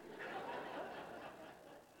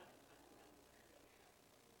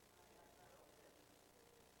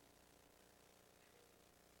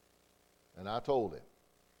 And I told him,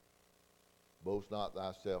 boast not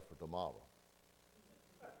thyself for tomorrow.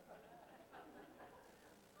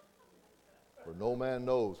 For no man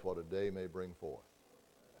knows what a day may bring forth.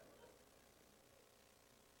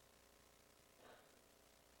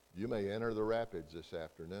 You may enter the rapids this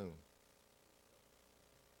afternoon.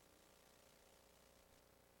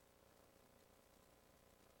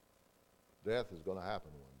 Death is going to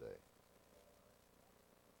happen one day.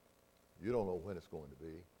 You don't know when it's going to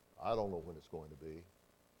be. I don't know when it's going to be.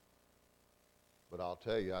 But I'll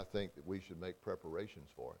tell you, I think that we should make preparations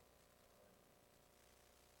for it.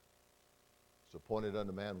 It's appointed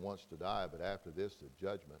unto man once to die, but after this, the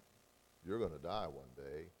judgment. You're going to die one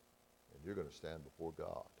day, and you're going to stand before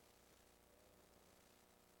God.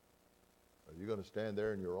 Are you going to stand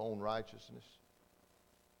there in your own righteousness?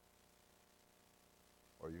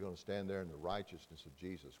 Or are you going to stand there in the righteousness of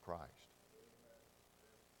Jesus Christ?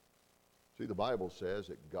 See, the Bible says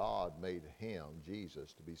that God made him,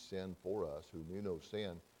 Jesus, to be sin for us, who knew no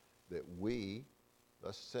sin, that we,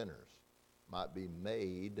 the sinners, might be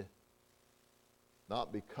made,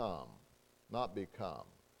 not become.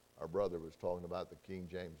 Our brother was talking about the King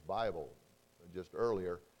James Bible just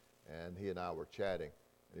earlier, and he and I were chatting.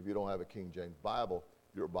 And if you don't have a King James Bible,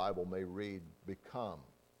 your Bible may read become.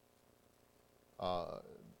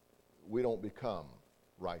 We don't become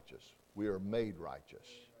righteous. We are made righteous.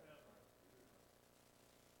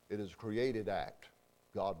 It is a created act.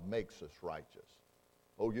 God makes us righteous.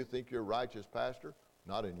 Oh, you think you're righteous, Pastor?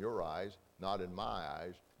 Not in your eyes, not in my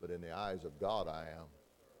eyes, but in the eyes of God I am.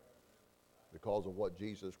 Because of what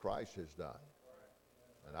Jesus Christ has done.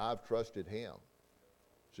 And I've trusted him.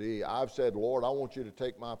 See, I've said, Lord, I want you to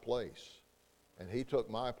take my place. And he took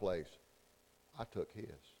my place. I took his.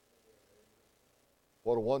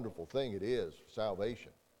 What a wonderful thing it is,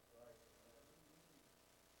 salvation.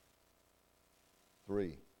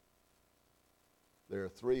 3. There are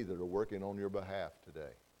 3 that are working on your behalf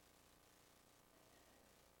today.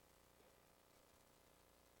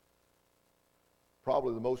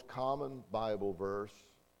 Probably the most common Bible verse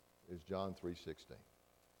is John 3:16.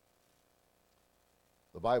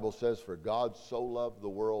 The Bible says, for God so loved the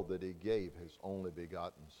world that he gave his only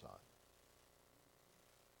begotten Son.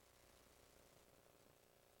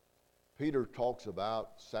 Peter talks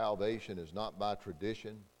about salvation is not by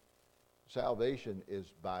tradition. Salvation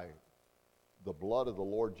is by the blood of the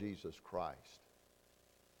Lord Jesus Christ.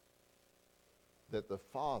 That the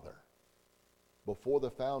Father, before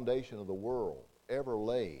the foundation of the world ever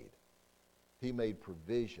laid, he made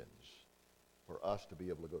provisions for us to be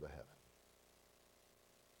able to go to heaven.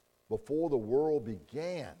 Before the world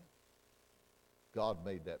began, God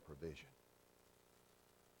made that provision.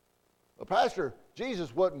 Well, Pastor,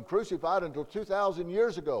 Jesus wasn't crucified until 2,000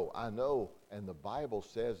 years ago. I know, and the Bible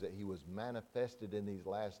says that he was manifested in these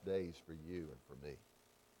last days for you and for me,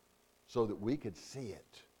 so that we could see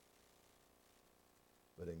it.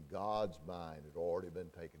 But in God's mind, it had already been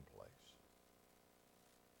taking place.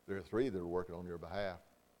 There are 3 that are working on your behalf.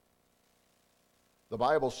 The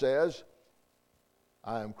Bible says,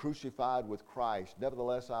 I am crucified with Christ.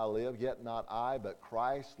 Nevertheless I live, yet not I, but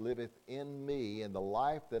Christ liveth in me. And the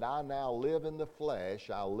life that I now live in the flesh,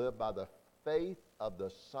 I live by the faith of the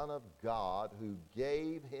Son of God, who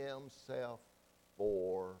gave himself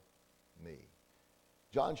for me.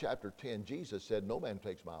 John chapter 10, Jesus said, no man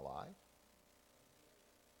takes my life.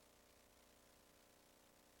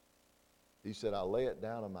 He said, I lay it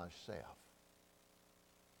down of myself.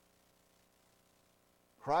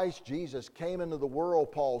 Christ Jesus came into the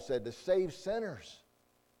world, Paul said, to save sinners.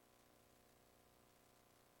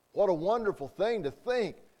 What a wonderful thing to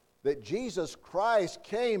think that Jesus Christ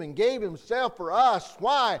came and gave himself for us.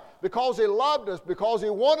 Why? Because he loved us, because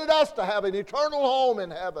he wanted us to have an eternal home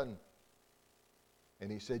in heaven.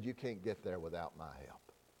 And he said, you can't get there without my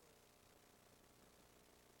help.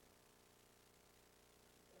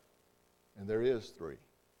 And there is 3.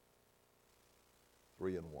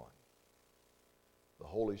 3 in 1. The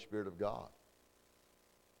Holy Spirit of God.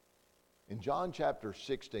 In John chapter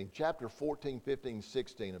 16, chapter 14, 15,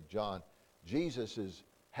 16 of John, Jesus has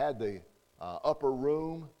had the upper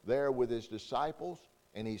room there with his disciples,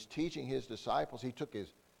 and he's teaching his disciples. He took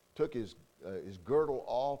his girdle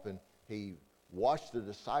off, and he washed the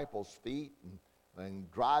disciples' feet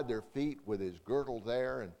and dried their feet with his girdle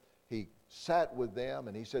there, and he sat with them,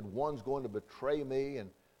 and he said, one's going to betray me, and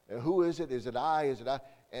who is it? Is it I? Is it I?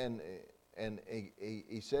 And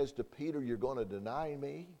he says to Peter, you're going to deny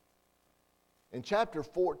me? In chapter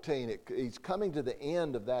 14, he's coming to the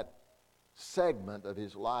end of that segment of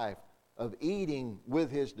his life of eating with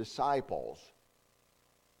his disciples.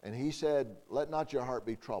 And he said, let not your heart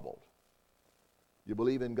be troubled. You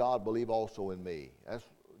believe in God, believe also in me. That's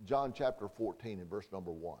John chapter 14 and verse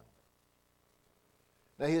number 1.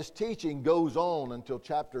 Now his teaching goes on until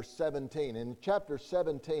chapter 17. In chapter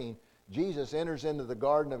 17, Jesus enters into the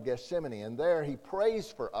Garden of Gethsemane, and there he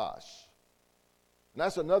prays for us. And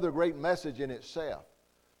that's another great message in itself.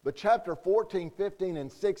 But chapter 14, 15,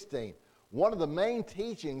 and 16, one of the main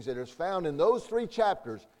teachings that is found in those 3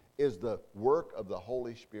 chapters is the work of the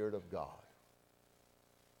Holy Spirit of God.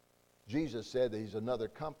 Jesus said that he's another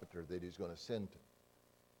comforter that he's going to send to.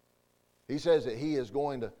 He says that he is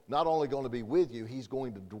going to, not only going to be with you, he's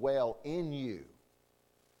going to dwell in you.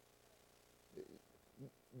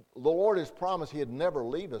 The Lord has promised he'd never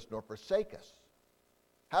leave us nor forsake us.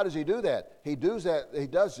 How does he do that? He does that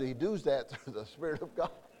through the Spirit of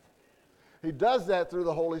God. He does that through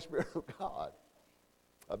the Holy Spirit of God.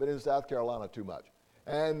 I've been in South Carolina too much.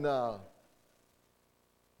 And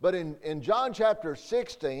but in John chapter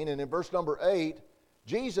 16 and in verse number 8,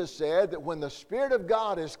 Jesus said that when the Spirit of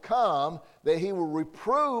God is come, that he will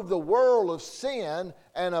reprove the world of sin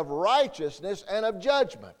and of righteousness and of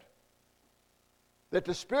judgment. That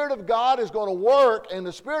the Spirit of God is going to work, and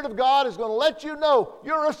the Spirit of God is going to let you know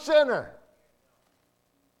you're a sinner.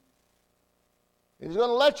 He's going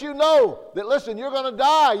to let you know that, listen, you're going to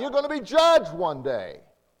die. You're going to be judged one day.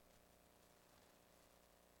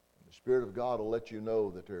 And the Spirit of God will let you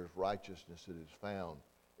know that there's righteousness that is found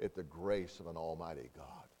at the grace of an almighty God,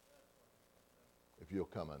 if you'll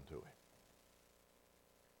come unto Him.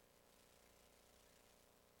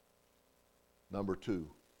 Number 2.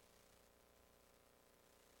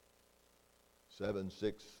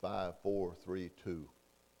 7654332.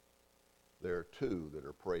 There are 2 that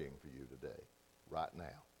are praying for you today, right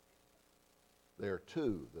now. There are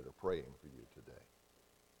 2 that are praying for you today.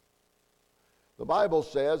 The Bible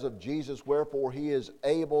says of Jesus, wherefore He is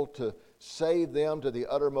able to save them to the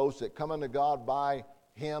uttermost that come unto God by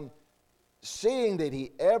Him, seeing that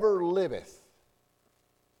He ever liveth,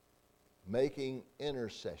 making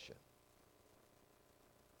intercession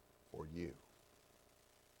for you.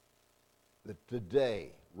 That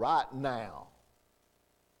today, right now,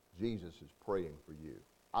 Jesus is praying for you.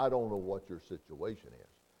 I don't know what your situation is.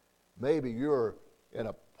 Maybe you're in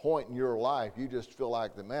a point in your life you just feel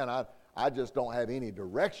like, man, I just don't have any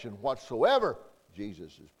direction whatsoever.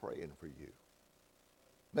 Jesus is praying for you.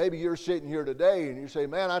 Maybe you're sitting here today and you say,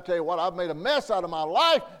 man, I tell you what, I've made a mess out of my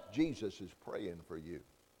life. Jesus is praying for you.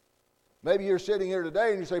 Maybe you're sitting here today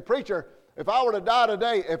and you say, preacher, if I were to die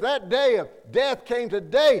today, if that day of death came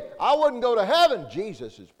today, I wouldn't go to heaven.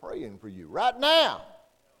 Jesus is praying for you right now.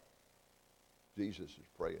 Jesus is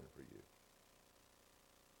praying for you.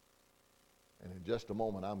 And in just a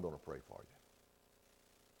moment, I'm going to pray for you.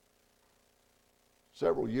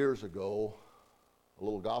 Several years ago, a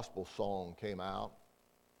little gospel song came out.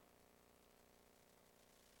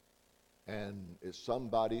 And it's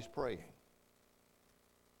Somebody's Praying.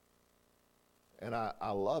 And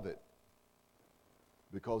I love it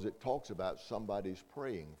because it talks about somebody's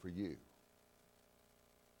praying for you.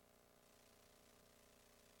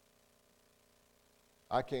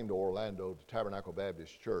 I came to Orlando to Tabernacle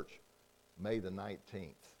Baptist Church May the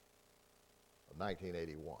 19th of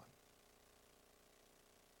 1981.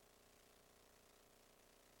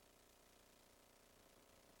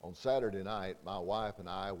 On Saturday night, my wife and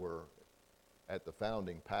I were at the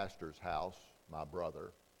founding pastor's house. My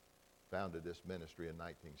brother founded this ministry in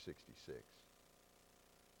 1966.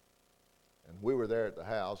 And we were there at the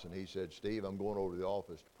house, and he said, Steve, I'm going over to the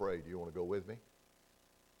office to pray. Do you want to go with me?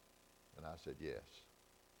 And I said, yes.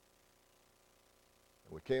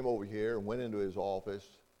 And we came over here and went into his office,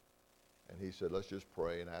 and he said, let's just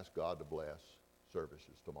pray and ask God to bless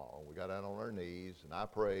services tomorrow. And we got down on our knees, and I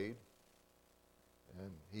prayed,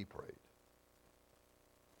 and he prayed.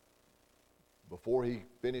 Before he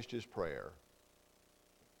finished his prayer,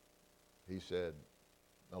 he said,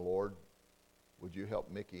 now, Lord, would you help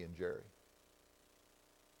Mickey and Jerry?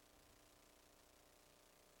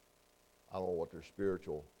 I don't know what their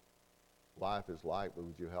spiritual life is like, but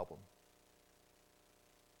would you help them?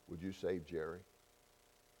 Would you save Jerry?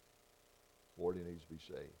 Lord, he needs to be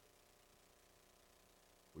saved.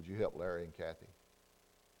 Would you help Larry and Kathy?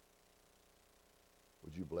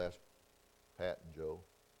 Would you bless Pat and Joe?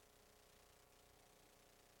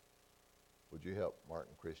 Would you help Mark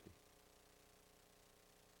and Christy?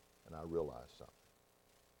 And I realized something.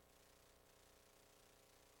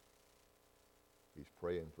 He's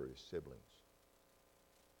praying for his siblings.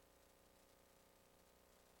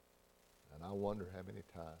 And I wonder how many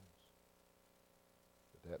times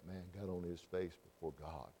that man got on his face before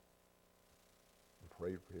God and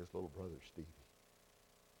prayed for his little brother Stevie.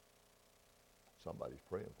 Somebody's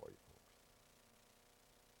praying for you, folks.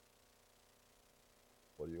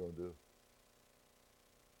 What are you going to do?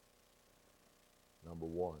 Number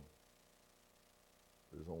one,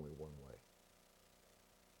 there's only one way.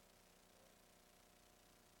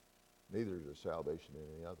 Neither is there salvation in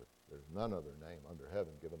any other. There's none other name under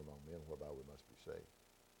heaven given among men whereby we must be saved.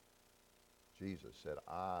 Jesus said,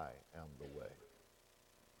 I am the way,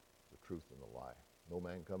 the truth, and the life. No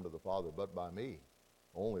man come to the Father but by me.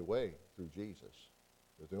 Only way through Jesus.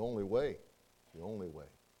 It's the only way. It's the only way.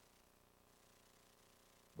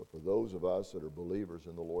 But for those of us that are believers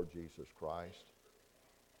in the Lord Jesus Christ,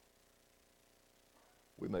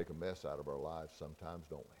 we make a mess out of our lives sometimes,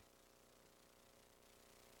 don't we?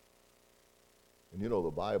 And you know,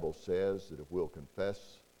 the Bible says that if we'll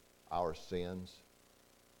confess our sins,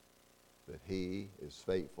 that he is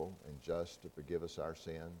faithful and just to forgive us our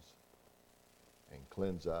sins and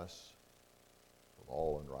cleanse us from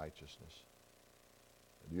all unrighteousness.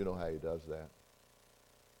 And do you know how he does that?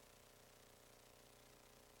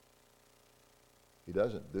 He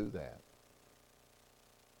doesn't do that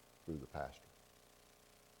through the pastor.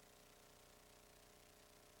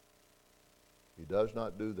 He does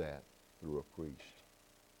not do that through a priest.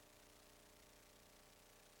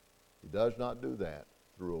 He He does not do that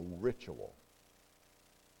through a ritual.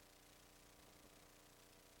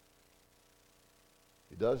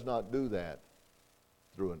 He does not do that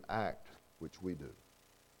through an act which we do.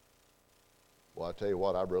 Well, I tell you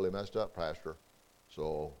what, I've really messed up, Pastor,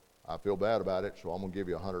 so I feel bad about it, so I'm going to give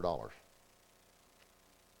you $100.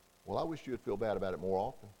 Well, I wish you'd feel bad about it more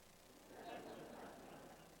often.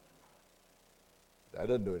 That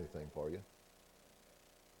doesn't do anything for you.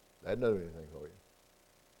 That doesn't do anything for you.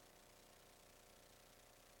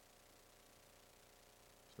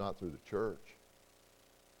 It's not through the church.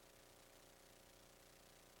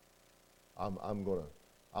 I'm gonna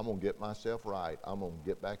get myself right. I'm gonna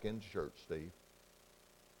get back into church, Steve.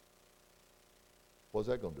 What's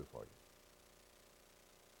that gonna do for you?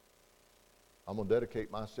 I'm gonna dedicate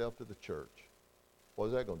myself to the church.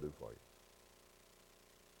 What's that gonna do for you?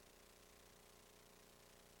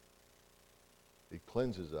 He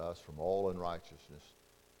cleanses us from all unrighteousness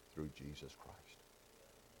through Jesus Christ.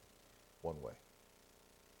 One way.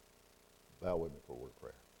 Bow with me for a word of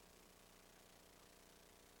prayer.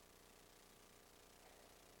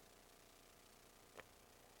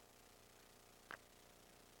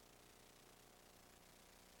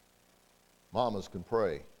 Mamas can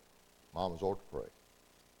pray. Mamas ought to pray.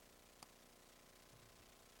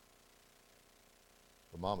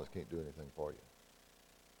 But mamas can't do anything for you.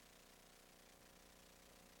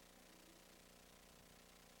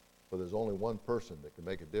 But there's only one person that can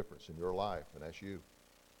make a difference in your life, and that's you.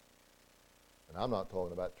 And I'm not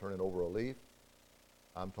talking about turning over a leaf.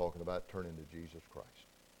 I'm talking about turning to Jesus Christ.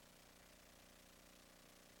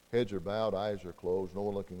 Heads are bowed, eyes are closed, no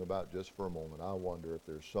one looking about just for a moment. I wonder if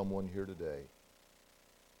there's someone here today,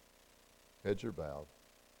 heads are bowed,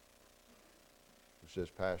 who says,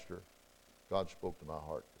 Pastor, God spoke to my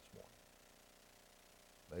heart this morning.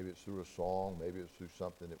 Maybe it's through a song, maybe it's through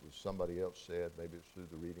something that was somebody else said, maybe it's through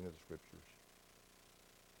the reading of the Scriptures.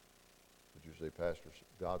 Would you say, Pastor,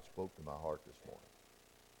 God spoke to my heart this morning.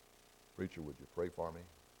 Preacher, would you pray for me?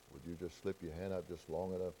 Would you just slip your hand up just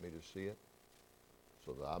long enough for me to see it,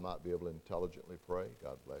 so that I might be able to intelligently pray?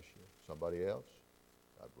 God bless you. Somebody else?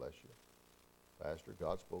 God bless you. Pastor,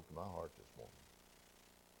 God spoke to my heart this morning.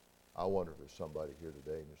 I wonder if there's somebody here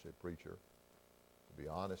today and you say, Preacher, to be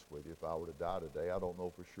honest with you, if I were to die today, I don't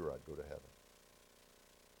know for sure I'd go to heaven.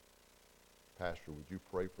 Pastor, would you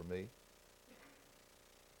pray for me?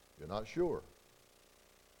 You're not sure.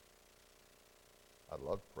 I'd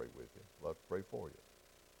love to pray with you. Love to pray for you.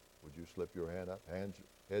 Would you slip your hand up?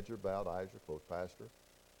 Heads are bowed, eyes are closed. Pastor,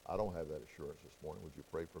 I don't have that assurance this morning. Would you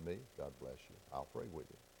pray for me? God bless you. I'll pray with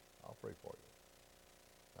you. I'll pray for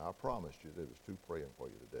you. Now, I promised you there was two praying for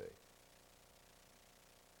you today.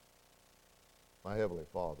 My Heavenly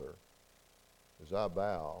Father, as I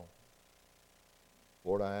bow,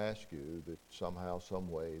 Lord, I ask you that somehow,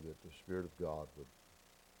 some way, that the Spirit of God would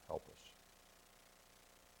help us.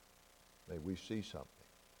 May we see something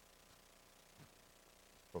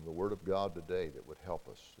from the Word of God today that would help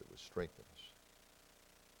us, that would strengthen us.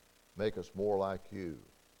 Make us more like you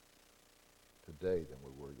today than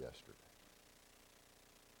we were yesterday.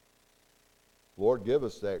 Lord, give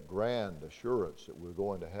us that grand assurance that we're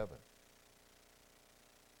going to heaven.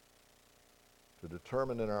 To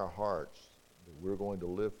determine in our hearts that we're going to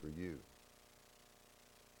live for you.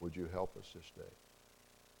 Would you help us this day?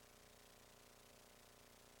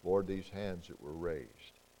 Lord, these hands that were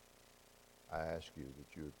raised, I ask you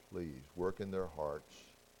that you would please work in their hearts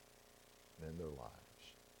and in their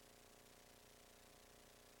lives.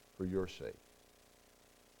 For your sake.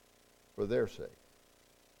 For their sake.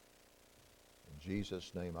 In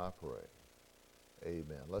Jesus' name I pray.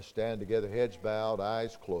 Amen. Let's stand together, heads bowed,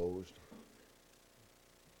 eyes closed.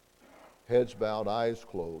 Heads bowed, eyes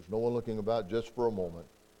closed. No one looking about just for a moment.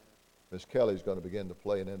 Miss Kelly's going to begin to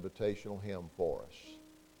play an invitational hymn for us.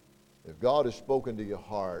 If God has spoken to your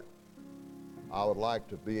heart, I would like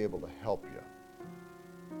to be able to help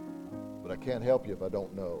you. But I can't help you if I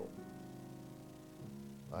don't know.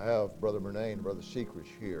 I have Brother Murnane and Brother Sechrist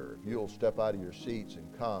here. If you'll step out of your seats and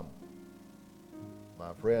come,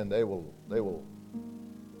 my friend, they will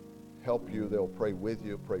help you. They'll pray with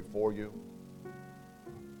you, pray for you.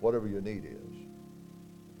 Whatever your need is.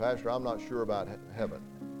 Pastor, I'm not sure about heaven.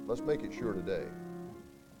 Let's make it sure today.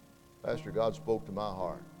 Pastor, God spoke to my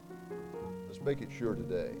heart. Let's make it sure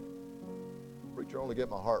today. Preacher, I only get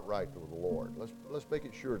my heart right with the Lord. Let's make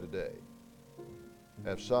it sure today.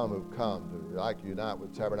 Have some who've come to like to unite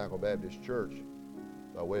with Tabernacle Baptist Church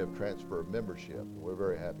by way of transfer of membership. We're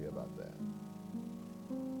very happy about that.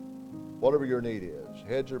 Whatever your need is,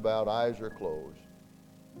 heads are bowed, eyes are closed.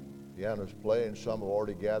 Piano's playing. Some have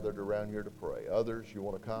already gathered around here to pray. Others, you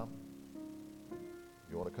want to come?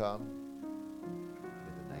 You want to come?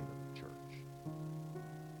 In the name of the church.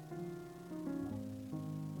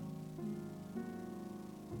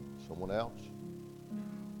 Someone else?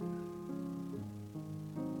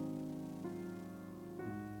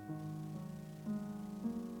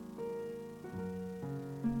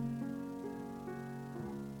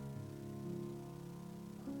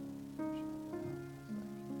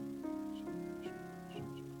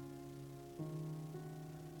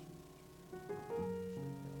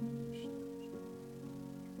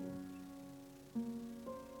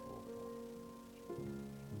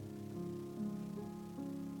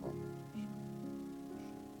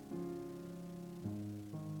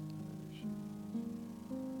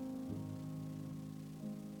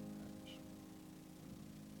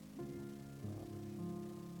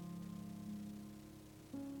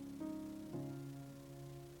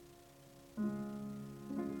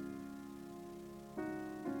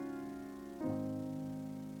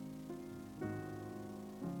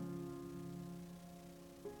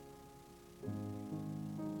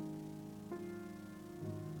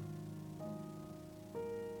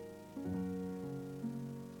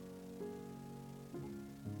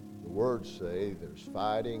 Words say there's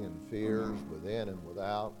fighting and fears within and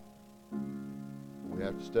without. We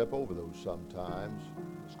have to step over those sometimes.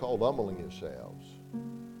 It's called humbling yourselves. And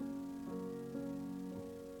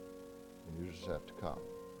you just have to come.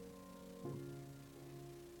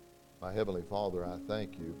 My Heavenly Father, I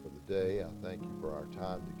thank you for the day. I thank you for our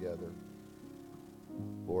time together.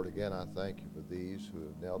 Lord, again, I thank you for these who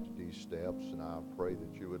have knelt at these steps, and I pray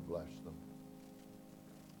that you would bless them.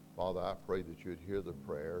 Father, I pray that you would hear their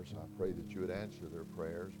prayers. I pray that you would answer their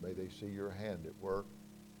prayers. May they see your hand at work.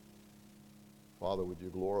 Father, would you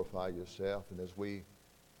glorify yourself? And as we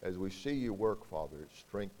see you work, Father, it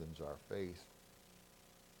strengthens our faith.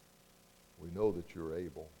 We know that you're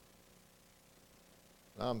able.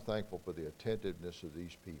 And I'm thankful for the attentiveness of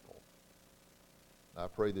these people. I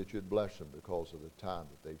pray that you'd bless them because of the time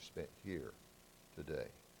that they've spent here today.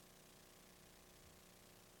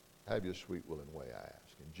 Have your sweet will and way, I ask.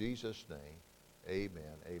 In Jesus' name,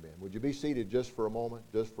 amen, amen. Would you be seated just for a moment,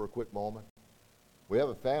 just for a quick moment? We have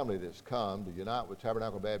a family that's come to unite with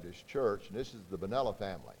Tabernacle Baptist Church, and this is the Bonella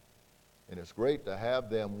family. And it's great to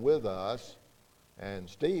have them with us. And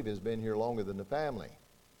Steve has been here longer than the family.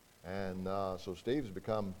 And so Steve's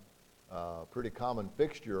become a pretty common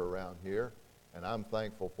fixture around here, and I'm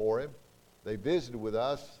thankful for him. They visited with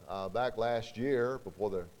us back last year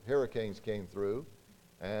before the hurricanes came through.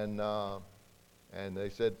 And they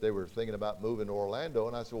said they were thinking about moving to Orlando.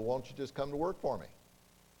 And I said, well, why don't you just come to work for me?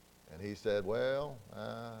 And he said, well,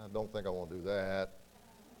 I don't think I want to do that.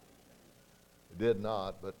 He did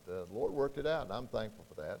not, but the Lord worked it out, and I'm thankful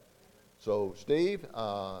for that. So Steve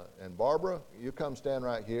and Barbara, you come stand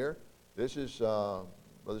right here. This is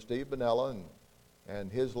Brother Steve Bonella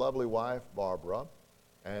and his lovely wife, Barbara.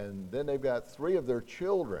 And then they've got 3 of their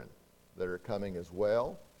children that are coming as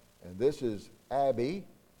well. And this is Abby.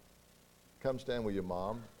 Come stand with your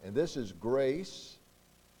mom. And this is Grace.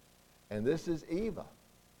 And this is Eva.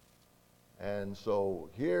 And so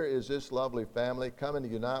here is this lovely family coming to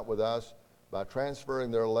unite with us by transferring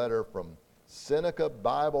their letter from Seneca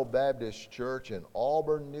Bible Baptist Church in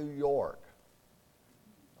Auburn, New York.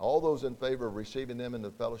 All those in favor of receiving them in the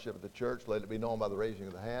fellowship of the church, let it be known by the raising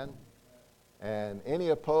of the hand. And any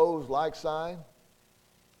opposed, like sign?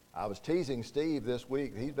 I was teasing Steve this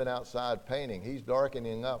week. He's been outside painting. He's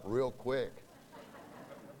darkening up real quick.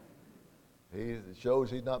 It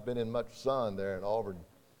shows he's not been in much sun there in Auburn,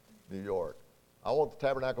 New York. I want the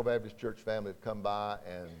Tabernacle Baptist Church family to come by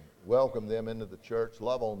and welcome them into the church,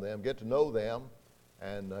 love on them, get to know them,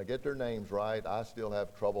 and get their names right. I still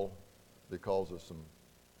have trouble because of some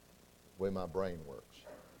way my brain works.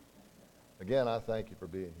 Again, I thank you for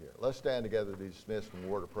being here. Let's stand together to be dismissed in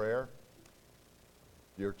a word of prayer.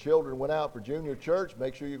 Your children went out for junior church.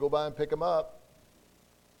 Make sure you go by and pick them up.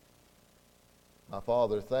 My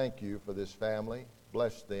Father, thank you for this family.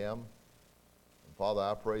 Bless them. And Father,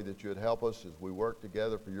 I pray that you would help us as we work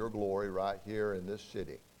together for your glory right here in this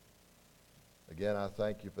city. Again, I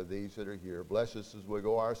thank you for these that are here. Bless us as we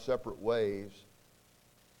go our separate ways.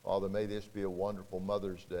 Father, may this be a wonderful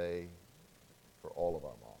Mother's Day for all of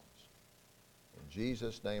our moms. In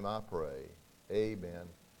Jesus' name I pray. Amen.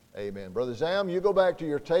 Amen. Brother Zam, you go back to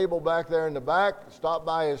your table back there in the back. Stop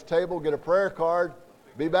by his table, get a prayer card.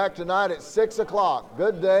 Be back tonight at 6 o'clock.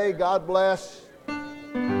 Good day. God bless.